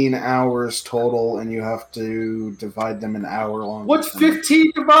 15 hours total, and you have to divide them an hour long. What's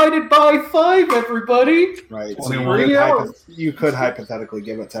 15 divided by 5, everybody? Right. So 21 you could hypothetically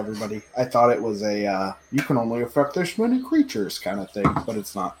give it to everybody. I thought it was a you can only affect this many creatures kind of thing, but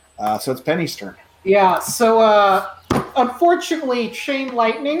it's not. So it's Penny's turn. Yeah. So, unfortunately, chain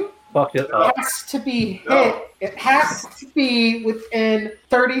lightning Fuck it up. has to be hit. It has to be within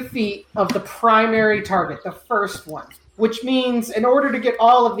 30 feet of the primary target, the first one. Which means, in order to get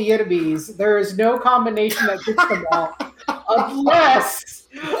all of the enemies, there is no combination that hits them all, unless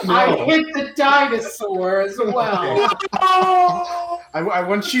I hit the dinosaur as well. I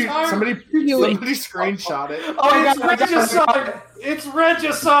want you. Somebody screenshot it. Oh my It's god! regicide! It's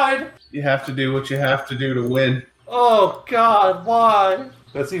regicide! You have to do what you have to do to win. Oh God, why?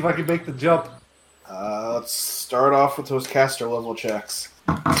 Let's see if I can make the jump. Let's start off with those caster level checks.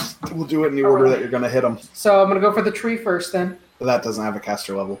 We'll do it in the order that you're going to hit them. So I'm gonna go for the tree first, then. That doesn't have a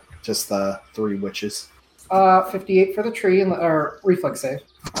caster level. Just the 3 witches. 58 for the tree, or reflex save.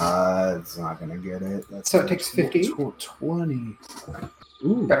 It's not going to get it. So it takes 50? 20.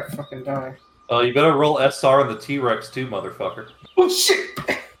 Ooh, better fucking die. You better roll SR on the T-Rex too, motherfucker. Oh shit!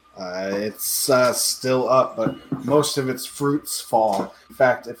 It's still up, but most of its fruits fall. In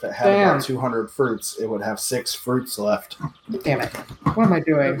fact, if it had Damn. about 200 fruits, it would have 6 fruits left. Damn it! What am I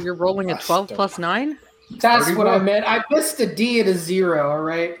doing? You're rolling a 12 plus 9? That's what I 31. meant. I missed a D and a 0. All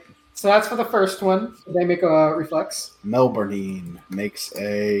right. So that's for the first one. They make a reflex. Melbourne makes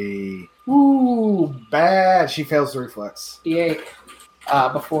a... Ooh, bad. She fails the reflex. D8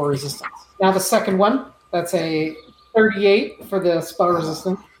 before resistance. Now the second one. That's a 38 for the spell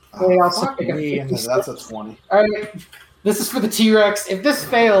resistance. They also Fuck take a me, 56. that's a 20. All right. This is for the T-Rex. If this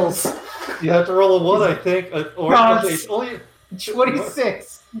fails, You have to roll a 1, I think. Or God. okay, it's only...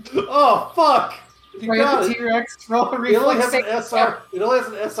 26. Oh, fuck! You Right, got the it. T-Rex. Roll a It only reflex has an save. SR. It only has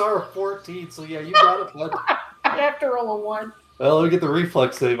an SR of 14, so yeah, you got it, bud. I have to roll a 1. Well, let me get the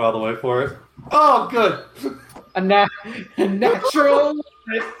reflex save out of the way for it. Oh, good. A natural.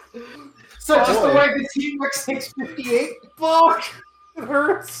 So just the Boy. way the T-Rex takes 58. Fuck! It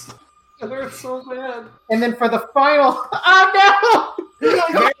hurts. It hurts so bad. And then for the final. Oh no!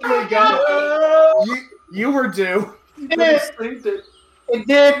 Barely got it. You were due. It Saved it.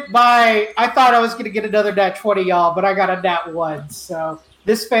 did by. I thought I was going to get another nat 20, y'all, but I got a nat 1. So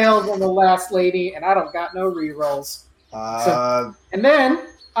this failed on the last lady, and I don't got no rerolls. And then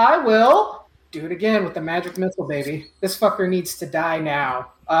I will do it again with the magic missile, baby. This fucker needs to die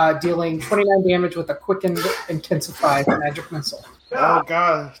now. Dealing 29 damage with a quickened, intensified magic missile. oh,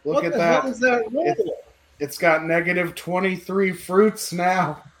 God. Look What at the that. hell is that roll? It's got negative 23 fruits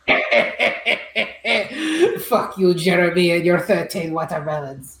now. Fuck you, Jeremy, and your 13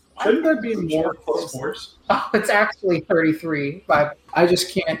 watermelons. Shouldn't there be more plus 4s? Oh, it's actually 33, but I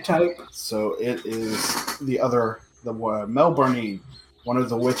just can't type. So it is the Melbourne, one of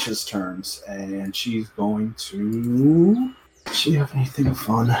the witches' turns, and she's going to... Does she have anything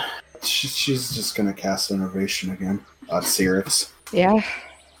fun? She's just going to cast Innovation again. Sirix. Yeah.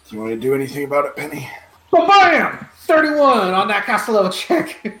 Do you want to do anything about it, Penny? Bam! 31 on that castle level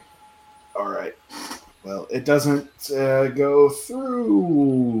check. All right. Well, it doesn't go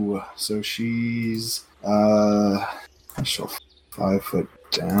through. So she's she'll 5 foot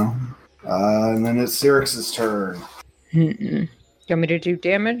down. And then it's Cyrix's turn. Do you want me to do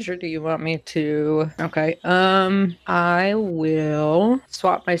damage or do you want me to... Okay. I will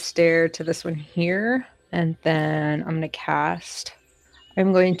swap my stare to this one here. And then I'm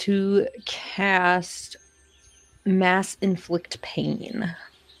going to cast Mass Inflict Pain.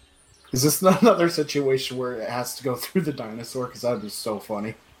 Is this not another situation where it has to go through the dinosaur? Because that'd be so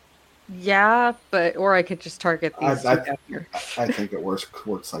funny. Yeah, or I could just target these two down here. I think it works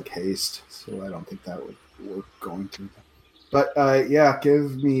like haste, so I don't think that would work going through that. But yeah,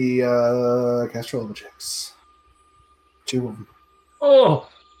 give me cast roll checks. 2 of them. Oh,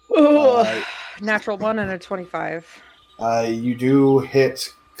 natural 1 and a 25. You do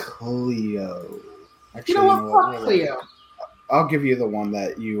hit Cleo. Actually, You know what? Fuck Cleo. I'll give you the one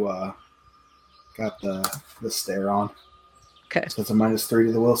that you got the stare on. Okay. So it's a -3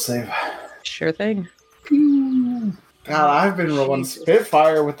 to the will save. Sure thing. God, I've been rolling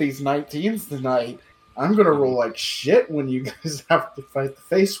Spitfire with these 19s tonight. I'm gonna roll like shit when you guys have to fight the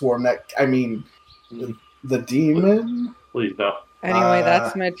face swarm. The demon. Please no. Anyway,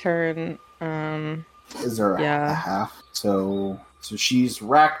 that's my turn. Is there a half? So she's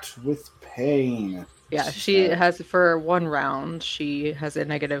racked with pain. Yeah, she has for 1 round. She has a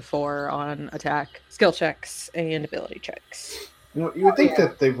 -4 on attack, skill checks, and ability checks. You would think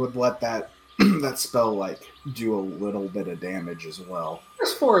that they would let that that spell like do a little bit of damage as well.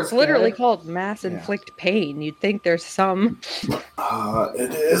 It's literally called Mass Inflict Pain. You'd think there's some.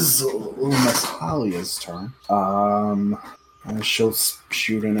 It is Miss Halia's turn. She'll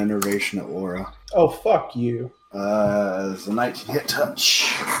shoot an innervation at Laura. Oh, fuck you. It's a 19 hit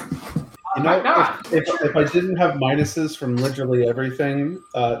touch. You know, if I didn't have minuses from literally everything,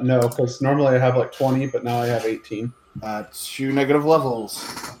 no, because normally I have like 20, but now I have 18. 2 negative levels.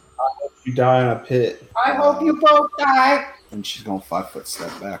 You die in a pit. I hope you both die. And she's going 5 foot step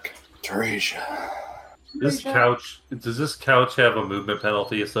back. Teresia. Does this couch have a movement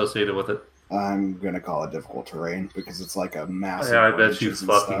penalty associated with it? I'm gonna call it difficult terrain because it's like a massive. Yeah, I bet you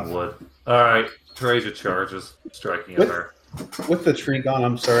fucking would. Alright, Teresia charges, striking at her. With the tree gone,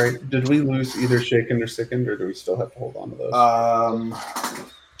 I'm sorry. Did we lose either shaken or sickened, or do we still have to hold on to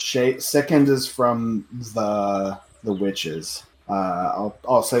those? Sickened is from the witches.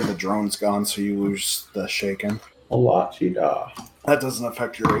 I'll say the drone's gone, so you lose the shaken. A lot, she da. That doesn't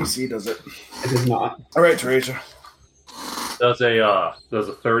affect your AC, does it? It does not. All right, Teresia. Does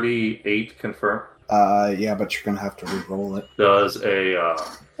a 38 confirm? Yeah, but you're gonna have to re-roll it. Does a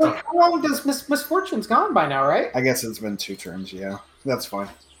How long does Misfortune's gone by now, right? I guess it's been 2 turns. Yeah, that's fine.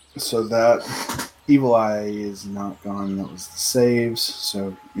 So that Evil Eye is not gone. That was the saves.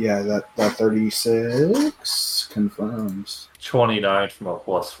 So yeah, that 36 confirms. 29 from a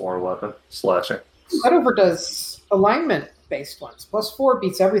 +4 weapon slashing. That overdoes alignment-based ones. +4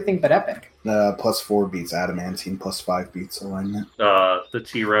 beats everything but epic. +4 beats adamantine. +5 beats alignment. The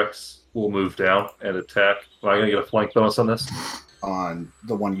T-Rex will move down and attack. Am I going to get a flank bonus on this? On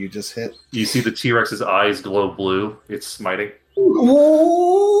the one you just hit. You see the T-Rex's eyes glow blue. It's smiting.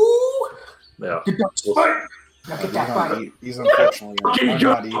 Ooh! Yeah. Get that fight. He's unfortunately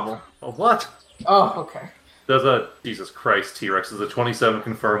not evil. Oh, what? Oh, okay. Does a Jesus Christ T-Rex does a 27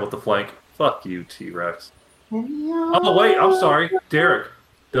 confirm with the flank? Fuck you, T-Rex. Oh wait, I'm sorry, Derek.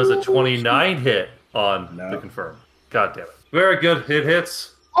 Does a 29 hit on the confirm? God damn it! Very good. It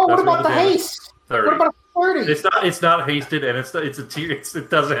hits. Oh, what about the haste? 30. What about 30? It's not hasted, and it's a T. It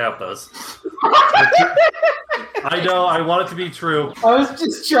doesn't have those. I know. I want it to be true. I was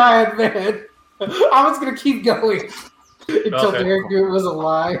just trying, man. I was gonna keep going until Derek knew it was a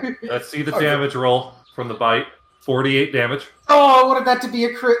lie. Let's see the damage roll from the bite. 48 damage. Oh, I wanted that to be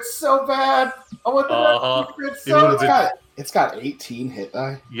a crit so bad. I wanted that to be a crit so bad. It's got 18 hit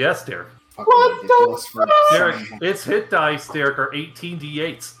die. Yes, Derek. What the fuck? Derek, its hit dice, Derek, are 18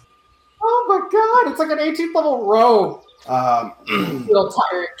 d8s. Oh my god, it's like an 18th level rogue. Little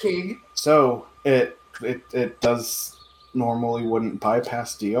tyrant king. So it does normally wouldn't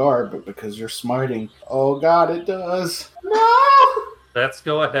bypass DR, but because you're smiting, oh god, it does. No. Let's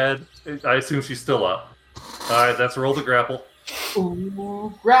go ahead. I assume she's still up. Alright, that's roll to grapple.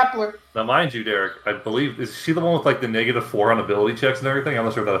 Ooh, grappler. Now, mind you, Derek, I believe, is she the one with like the -4 on ability checks and everything? I'm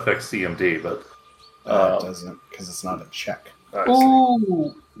not sure if that affects CMD, but it doesn't because it's not a check.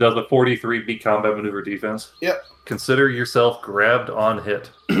 Ooh. Does a 43 beat combat maneuver defense? Yep. Consider yourself grabbed on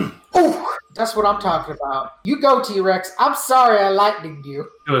hit. Ooh, that's what I'm talking about. You go, T-Rex. I'm sorry I lightninged you.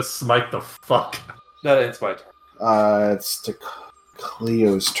 I'm gonna smite the fuck. That ends my turn. It's to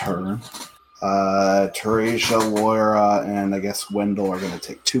Cleo's turn. Teresia, Laura, and I guess Wendell are going to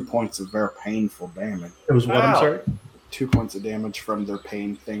take 2 points of their painful damage. It was what? I'm Ow. sorry. 2 points of damage from their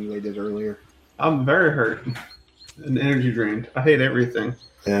pain thing they did earlier. I'm very hurt and energy drained. I hate everything.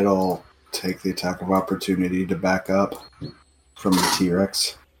 It'll take the attack of opportunity to back up from the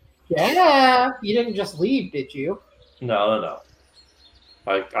T-Rex. Yeah, you didn't just leave, did you? No.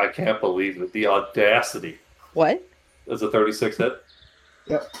 I can't believe it. The audacity. What? Is a 36 hit?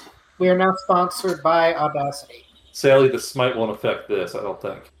 We are now sponsored by Audacity. Sally, the smite won't affect this, I don't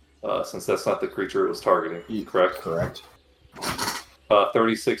think. Since that's not the creature it was targeting. Correct? Correct.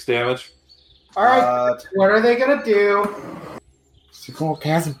 36 damage. All right, what are they gonna do? Is he going to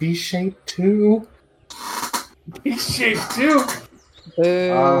cast Beast Shape too? He's shaped too!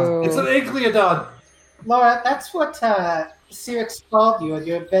 Boo. It's an Igliodon! Laura, that's what Sirix called you in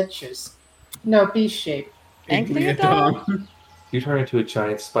your adventures. No, beast shape. Igliodon? You turn into a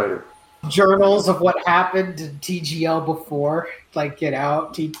giant spider. Journals of what happened in TGL before, like get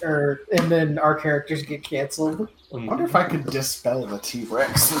out, and then our characters get canceled. I wonder if I could dispel the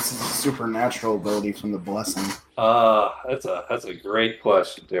T-Rex. This is a supernatural ability from the blessing. That's a great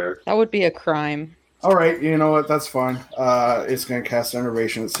question, Derek. That would be a crime. All right, you know what? That's fine. It's going to cast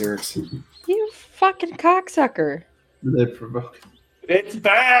Enervation at Cyrix. You fucking cocksucker. They provoke. It's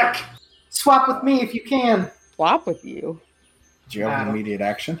back! Swap with me if you can. Swap with you. Do you have an immediate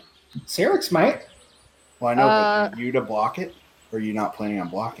action? Sirix might. Well, I know, but you to block it? Or are you not planning on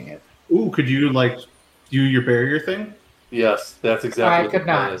blocking it? Ooh, could you do your barrier thing? Yes, that's I exactly what could the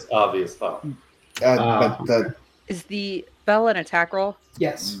plan not. is. Obvious. Oh. But the Is the bell an attack roll?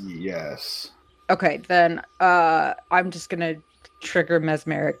 Yes. yes. Okay, then I'm just gonna trigger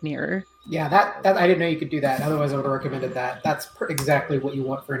Mesmeric Mirror. Yeah, that I didn't know you could do that. Otherwise, I would have recommended that. That's exactly what you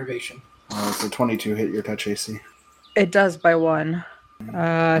want for innovation. So 22 hit your touch AC. It does by 1.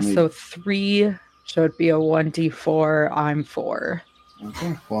 Mm. So 3, so it'd be a 1d4. I'm 4.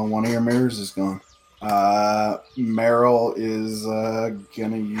 Okay, well, one of your mirrors is gone. Meryl is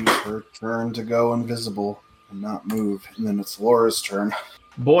gonna use her turn to go invisible and not move, and then it's Laura's turn.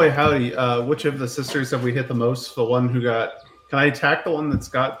 Boy, howdy. Which of the sisters have we hit the most? The one who got... Can I attack the one that's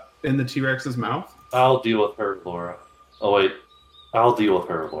got in the T-Rex's mouth? I'll deal with her, Laura. Oh, wait. I'll deal with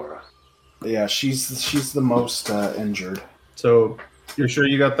her, Laura. Yeah, she's the most injured. So you're sure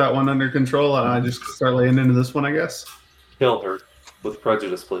you got that one under control, and I just start laying into this one, I guess? Kill her. With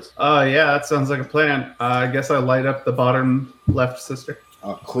prejudice, please. Yeah, that sounds like a plan. I guess I light up the bottom left sister.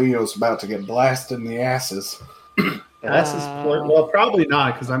 Cleo's about to get blasted in the asses. Well, probably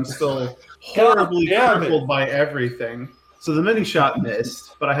not, because I'm still horribly crippled by everything. So the mini shot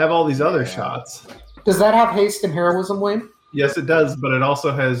missed, but I have all these other shots. Does that have haste and heroism, Wayne? Yes, it does, but it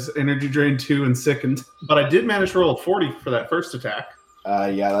also has energy drain 2 and sickened. But I did manage to roll a 40 for that first attack.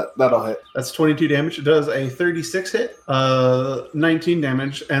 Yeah, that'll hit. That's 22 damage. It does a 36 hit, 19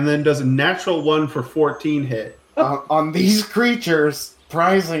 damage, and then does a natural 1 for 14 hit. On these creatures,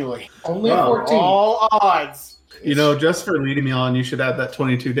 surprisingly. Only Wow. 14. All odds. You know, just for leading me on, you should add that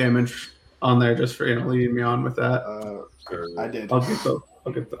 22 damage on there just for leading me on with that. I did. I'll get the.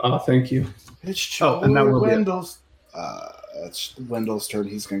 Oh, thank you. It's and that will be it. Wendell's. It's Wendell's turn.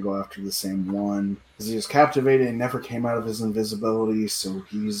 He's going to go after the same one. Because he was captivated and never came out of his invisibility, so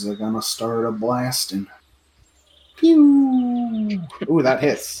he's going to start a blasting. Pew! Ooh, that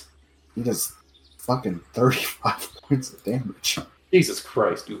hits. He does fucking 35 points of damage. Jesus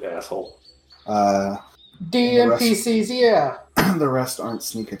Christ, you asshole. DMPCs, yeah. The rest aren't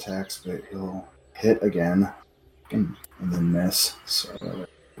sneak attacks, but he'll hit again. And then miss. So,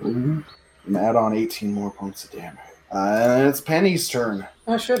 and add on 18 more points of damage. And it's Penny's turn.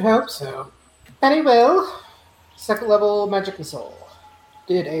 I should hope so. Penny will. Second level magic missile.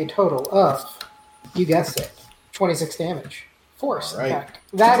 Did a total of, you guessed it, 26 damage. Force, All right. in fact.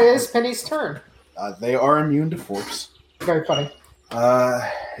 That is Penny's turn. They are immune to force. Very funny.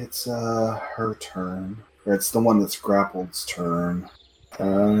 It's her turn. Or it's the one that's grappled's turn.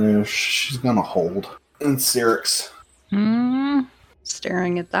 She's gonna hold. And Cyrix.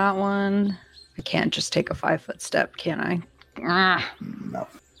 Staring at that one. I can't just take a 5-foot step, can I? No.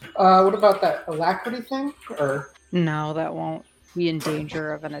 What about that alacrity thing? Or No, that won't be in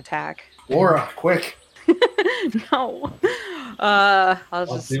danger of an attack. Laura, quick. No.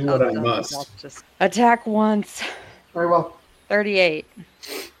 I'll do what I must. I'll just attack once. very well. 38.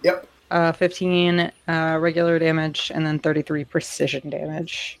 Yep. 15 regular damage, and then 33 precision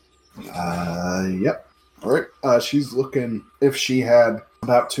damage. Yep. Alright, she's looking, if she had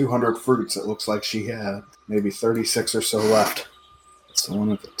about 200 fruits, it looks like she had maybe 36 or so left. It's the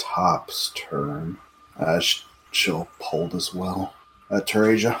one at the top's turn. She'll hold as well.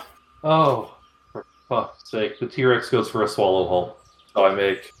 Teresia. Oh, for fuck's sake. The T-Rex goes for a swallow hole. So I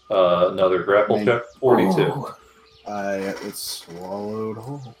make another grapple check, 42. Oh. It's swallowed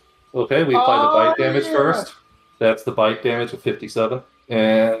whole. Okay, we apply the bite Oh, damage yeah. first. That's the bite damage of 57.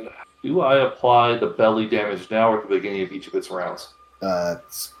 And do I apply the belly damage now or at the beginning of each of its rounds?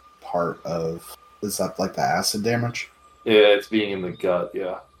 It's part of. Is that like the acid damage? Yeah, it's being in the gut,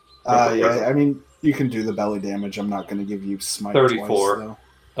 yeah. Yeah, I mean, you can do the belly damage. I'm not going to give you smite 34. twice, though.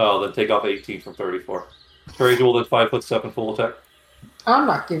 Oh, then take off 18 from 34. Teresa will then 5'7" full attack. I'm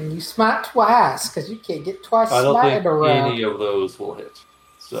not giving you smite twice because you can't get twice I don't smited think around. any of those will hit.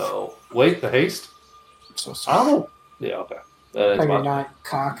 So, wait, the haste? So I sorry. don't know. Yeah, okay. That is No, you're fine. not,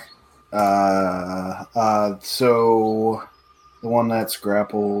 cock. So the one that's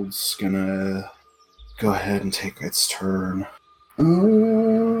grappled's gonna go ahead and take its turn.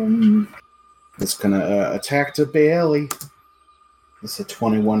 It's gonna attack the belly. It's a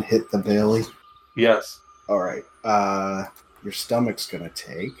 21 hit the belly. Yes. All right. Your stomach's gonna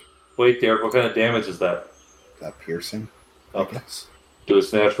take Wait, Derek, what kind of damage is that? that piercing. I Okay. guess. Do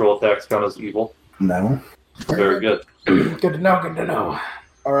its natural attacks count as evil? No. Very good. Good to know, good to know.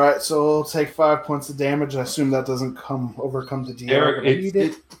 All right, so it'll take 5 points of damage. I assume that doesn't overcome the DM. Derek, I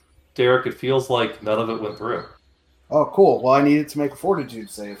need Derek, it feels like none of it went through. Oh, cool. Well, I need it to make a fortitude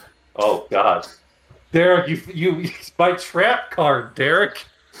save. Oh, God. Derek, you my trap card, Derek.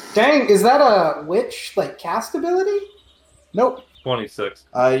 Dang, is that a witch, like, cast ability? Nope. 26.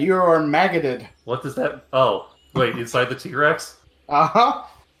 You are maggoted. What does that... Oh, wait, inside the T-Rex? Uh-huh.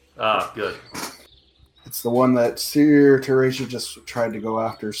 Ah, good. It's the one that Sir Teresia just tried to go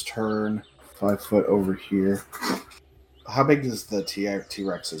after's turn. 5 foot over here. How big does the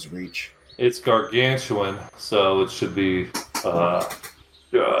T-Rex's reach? It's gargantuan, so it should be...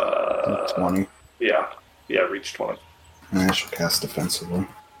 20. Yeah, reach 20. I shall cast defensively.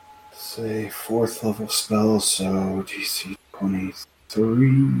 Say 4th level spell, so DC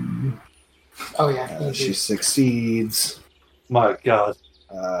 23. Oh, yeah. easy. She succeeds. My God.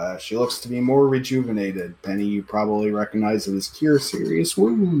 She looks to be more rejuvenated. Penny, you probably recognize it as Cure Serious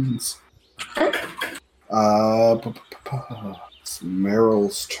Wounds. It's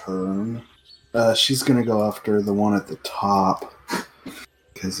Meryl's turn. She's gonna go after the one at the top,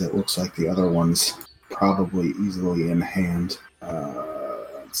 because it looks like the other one's probably easily in hand.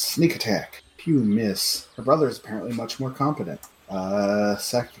 Sneak attack. Pew, miss. Her brother is apparently much more competent.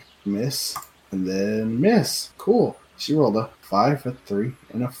 Second miss, and then miss. Cool. She rolled a 5, a 3,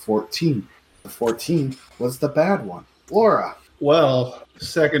 and a 14. The 14 was the bad one. Laura. Well,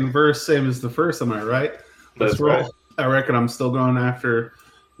 second verse, same as the first, am I right? That's Let's roll. right. I reckon I'm still going after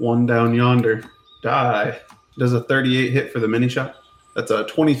one down yonder. Die. Does a 38 hit for the mini shot? That's a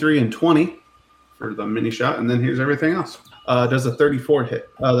 23 and 20 for the mini shot, and then here's everything else. Does a 34 hit?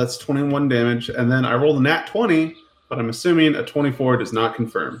 That's 21 damage, and then I rolled a nat 20, but I'm assuming a 24 does not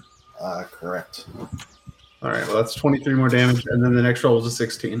confirm. Correct. All right, well, that's 23 more damage, and then the next roll was a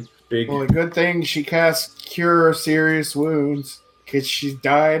 16. Big. Well, a good thing she cast Cure Serious Wounds, because she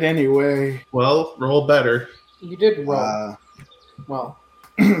died anyway. Well, roll better. You did roll. Well,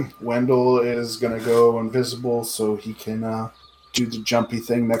 Wendell is going to go invisible so he can do the jumpy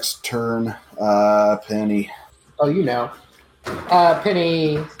thing next turn. Penny. oh, you know.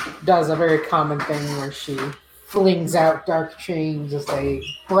 Penny does a very common thing where she flings out dark chains as they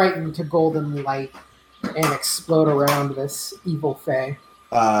brighten to golden light and explode around this evil fae.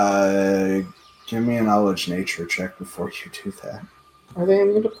 Give me a knowledge nature check before you do that. Are they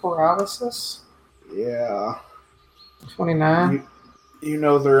immune to paralysis? Yeah. 29. You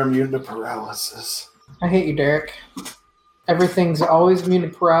know they're immune to paralysis. I hate you, Derek. Everything's always immune to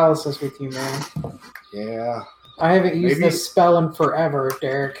paralysis with you, man. Yeah. I haven't used Maybe- this spell in forever,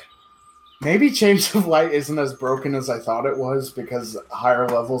 Derek. Maybe Chains of Light isn't as broken as I thought it was, because higher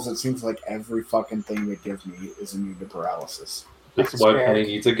levels, it seems like every fucking thing they give me is immune to paralysis. This is why Derek. Penny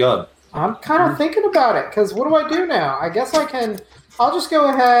needs a gun. I'm kind of thinking about it, because what do I do now? I guess I can... I'll just go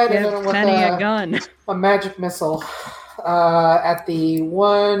ahead and Give then with Penny a gun. a magic missile at the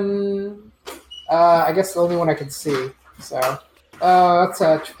one... I guess the only one I can see. So, that's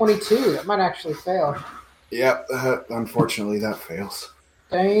a 22. That might actually fail. Yep, unfortunately that fails.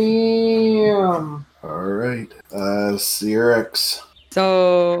 Damn. Alright, Cyrix.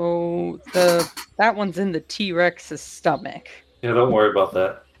 So that one's in the T-Rex's stomach. Yeah, don't worry about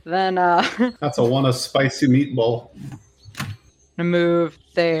that. Then That's a one of spicy meatball. I move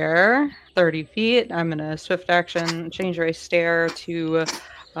there 30 feet. I'm gonna swift action change race stare to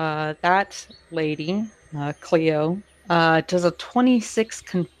that lady, Cleo. Does a 26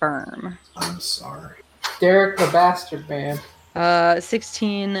 confirm? I'm sorry. Derek the bastard man.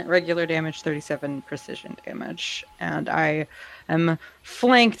 16 regular damage, 37 precision damage. And I am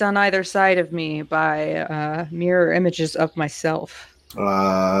flanked on either side of me by mirror images of myself.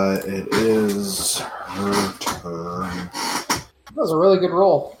 It is her turn. That was a really good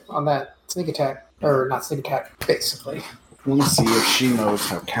roll on that sneak attack. Or not sneak attack, basically. I want to see if she knows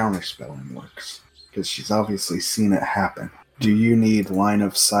how counterspelling works. Because she's obviously seen it happen. Do you need line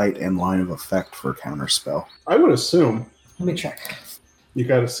of sight and line of effect for counterspell? I would assume Let me check. you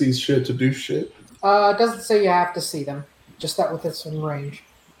gotta see shit to do shit. It doesn't say you have to see them, just that with its in range.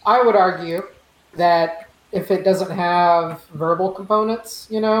 I would argue that if it doesn't have verbal components,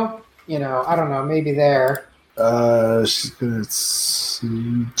 I don't know, maybe there. She's gonna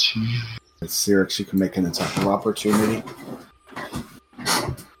see. It's Cyrix, you can make an attack of opportunity.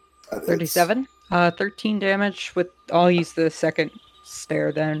 37. 13 damage with. I'll use the second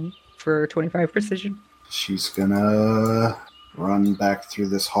stare then for 25 precision. She's gonna run back through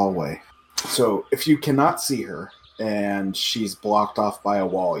this hallway. So if you cannot see her and she's blocked off by a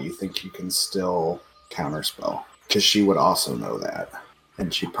wall, you think you can still counterspell. Because she would also know that.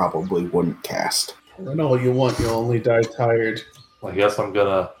 And she probably wouldn't cast. Run all you want, you'll only die tired. I guess I'm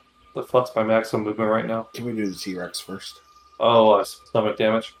gonna flex my maximum movement right now. Can we do the T-Rex first? Oh, stomach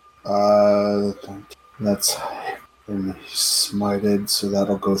damage. That's and he's smited, so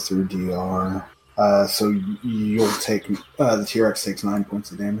that'll go through DR. So you'll take the T-Rex takes 9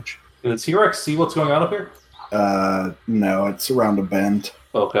 points of damage. Did the T-Rex see what's going on up here? No, it's around a bend.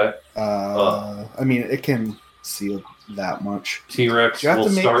 Okay. I mean, it can seal that much. T-Rex will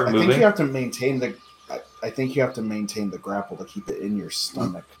start moving. I think you have to maintain the. I think you have to maintain the grapple to keep it in your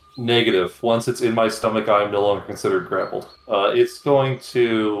stomach. Negative. Once it's in my stomach, I am no longer considered grappled. It's going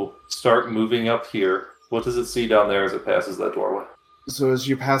to start moving up here. What does it see down there as it passes that doorway? So as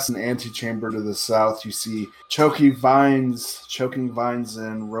you pass an antechamber to the south, you see choking vines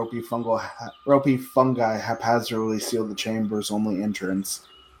and ropey fungi haphazardly seal the chamber's only entrance.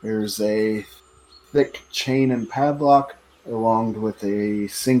 There's a thick chain and padlock, along with a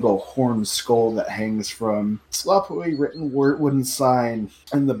single horned skull that hangs from sloppily written wooden sign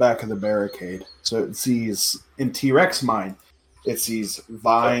in the back of the barricade. So it sees, in T-Rex mind, it sees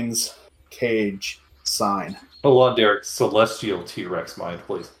vines, cage, sign. Hold on, Derek. Celestial T-Rex mind,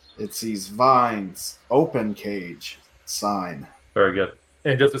 please. It sees vines, open cage, sign. Very good.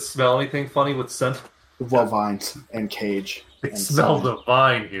 And does it smell anything funny with scent? Well, vines and cage. It and smells sign.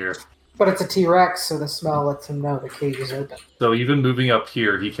 divine here. But it's a T-Rex, so the smell lets him know the cage is open. So even moving up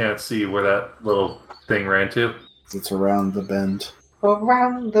here, he can't see where that little thing ran to. It's around the bend.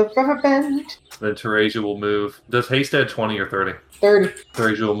 Around the rubber bend. Then Teresia will move. Does haste add 20 or 30? 30.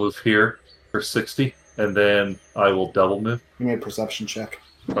 Teresia will move here for 60, and then I will double move. You made a perception check.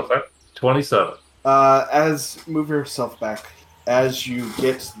 Okay. 27. Move yourself back. As you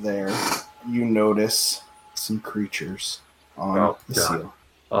get there, you notice some creatures on the seal.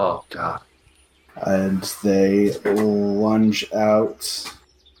 Oh, God. And they lunge out.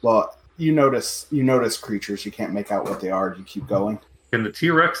 Well, you notice creatures. You can't make out what they are. You keep going. Can the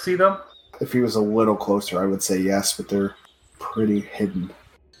T-Rex see them? If he was a little closer, I would say yes, but they're pretty hidden.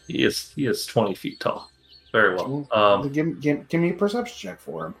 He is 20 feet tall. Very well. Give me a perception check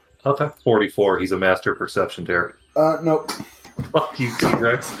for him. Okay. 44. He's a master perception, Derek. Nope. Fuck you,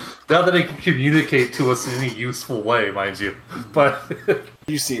 T-Rex. Not that he can communicate to us in any useful way, mind you. But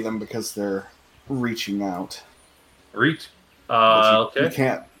You see them because they're reaching out. reach. You Okay.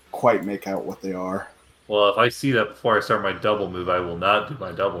 can't quite make out what they are. Well, if I see that before I start my double move, I will not do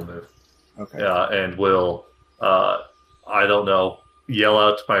my double move. Okay. And will, I don't know, yell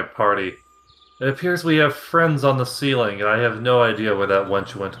out to my party. It appears we have friends on the ceiling, and I have no idea where that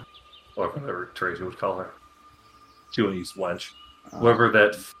wench went. Or whatever Tracy would call her. She wouldn't use wench. Whoever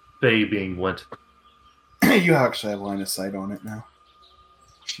that fey being went. You actually have line of sight on it now.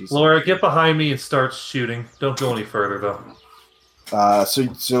 Laura, get behind me and start shooting. Don't go any further, though.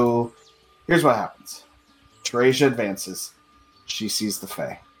 So here's what happens. Teresia advances. She sees the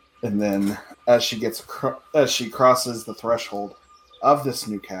Fae. And then as she crosses the threshold of this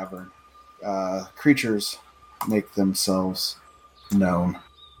new cavern, creatures make themselves known.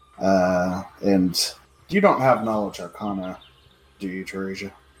 And you don't have knowledge arcana, do you,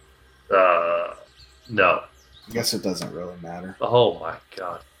 Teresia? No. I guess it doesn't really matter. Oh my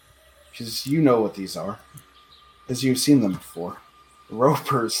god. Because you know what these are. Because you've seen them before.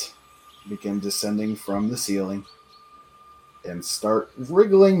 Ropers begin descending from the ceiling and start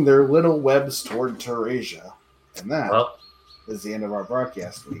wriggling their little webs toward Teresia. And that is the end of our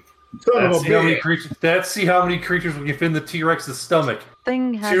broadcast week. Let's see how many creatures we can fit in the T-Rex's stomach.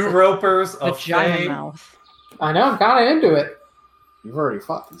 Thing has 2 ropers, a vagina fang. mouth. I know, I'm kind of into it. You've already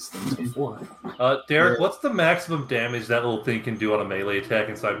fought these things before. Derek, what's the maximum damage that little thing can do on a melee attack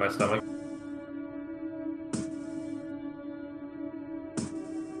inside my stomach?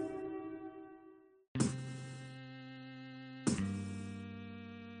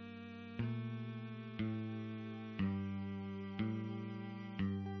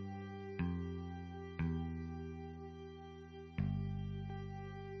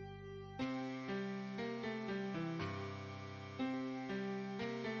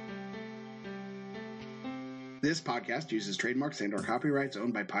 This podcast uses trademarks and/or copyrights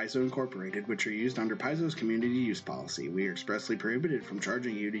owned by Paizo Incorporated, which are used under Paizo's community use policy. We are expressly prohibited from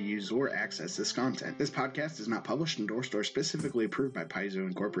charging you to use or access this content. This podcast is not published, endorsed, or specifically approved by Paizo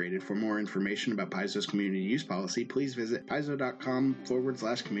Incorporated. For more information about Paizo's community use policy, please visit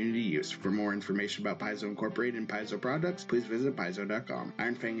paizo.com/community use. For more information about Paizo Incorporated and Paizo products, please visit paizo.com.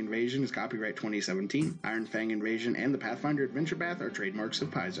 Iron Fang Invasion is copyright 2017. Iron Fang Invasion and the Pathfinder Adventure Path are trademarks of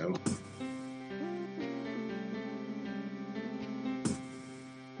Paizo.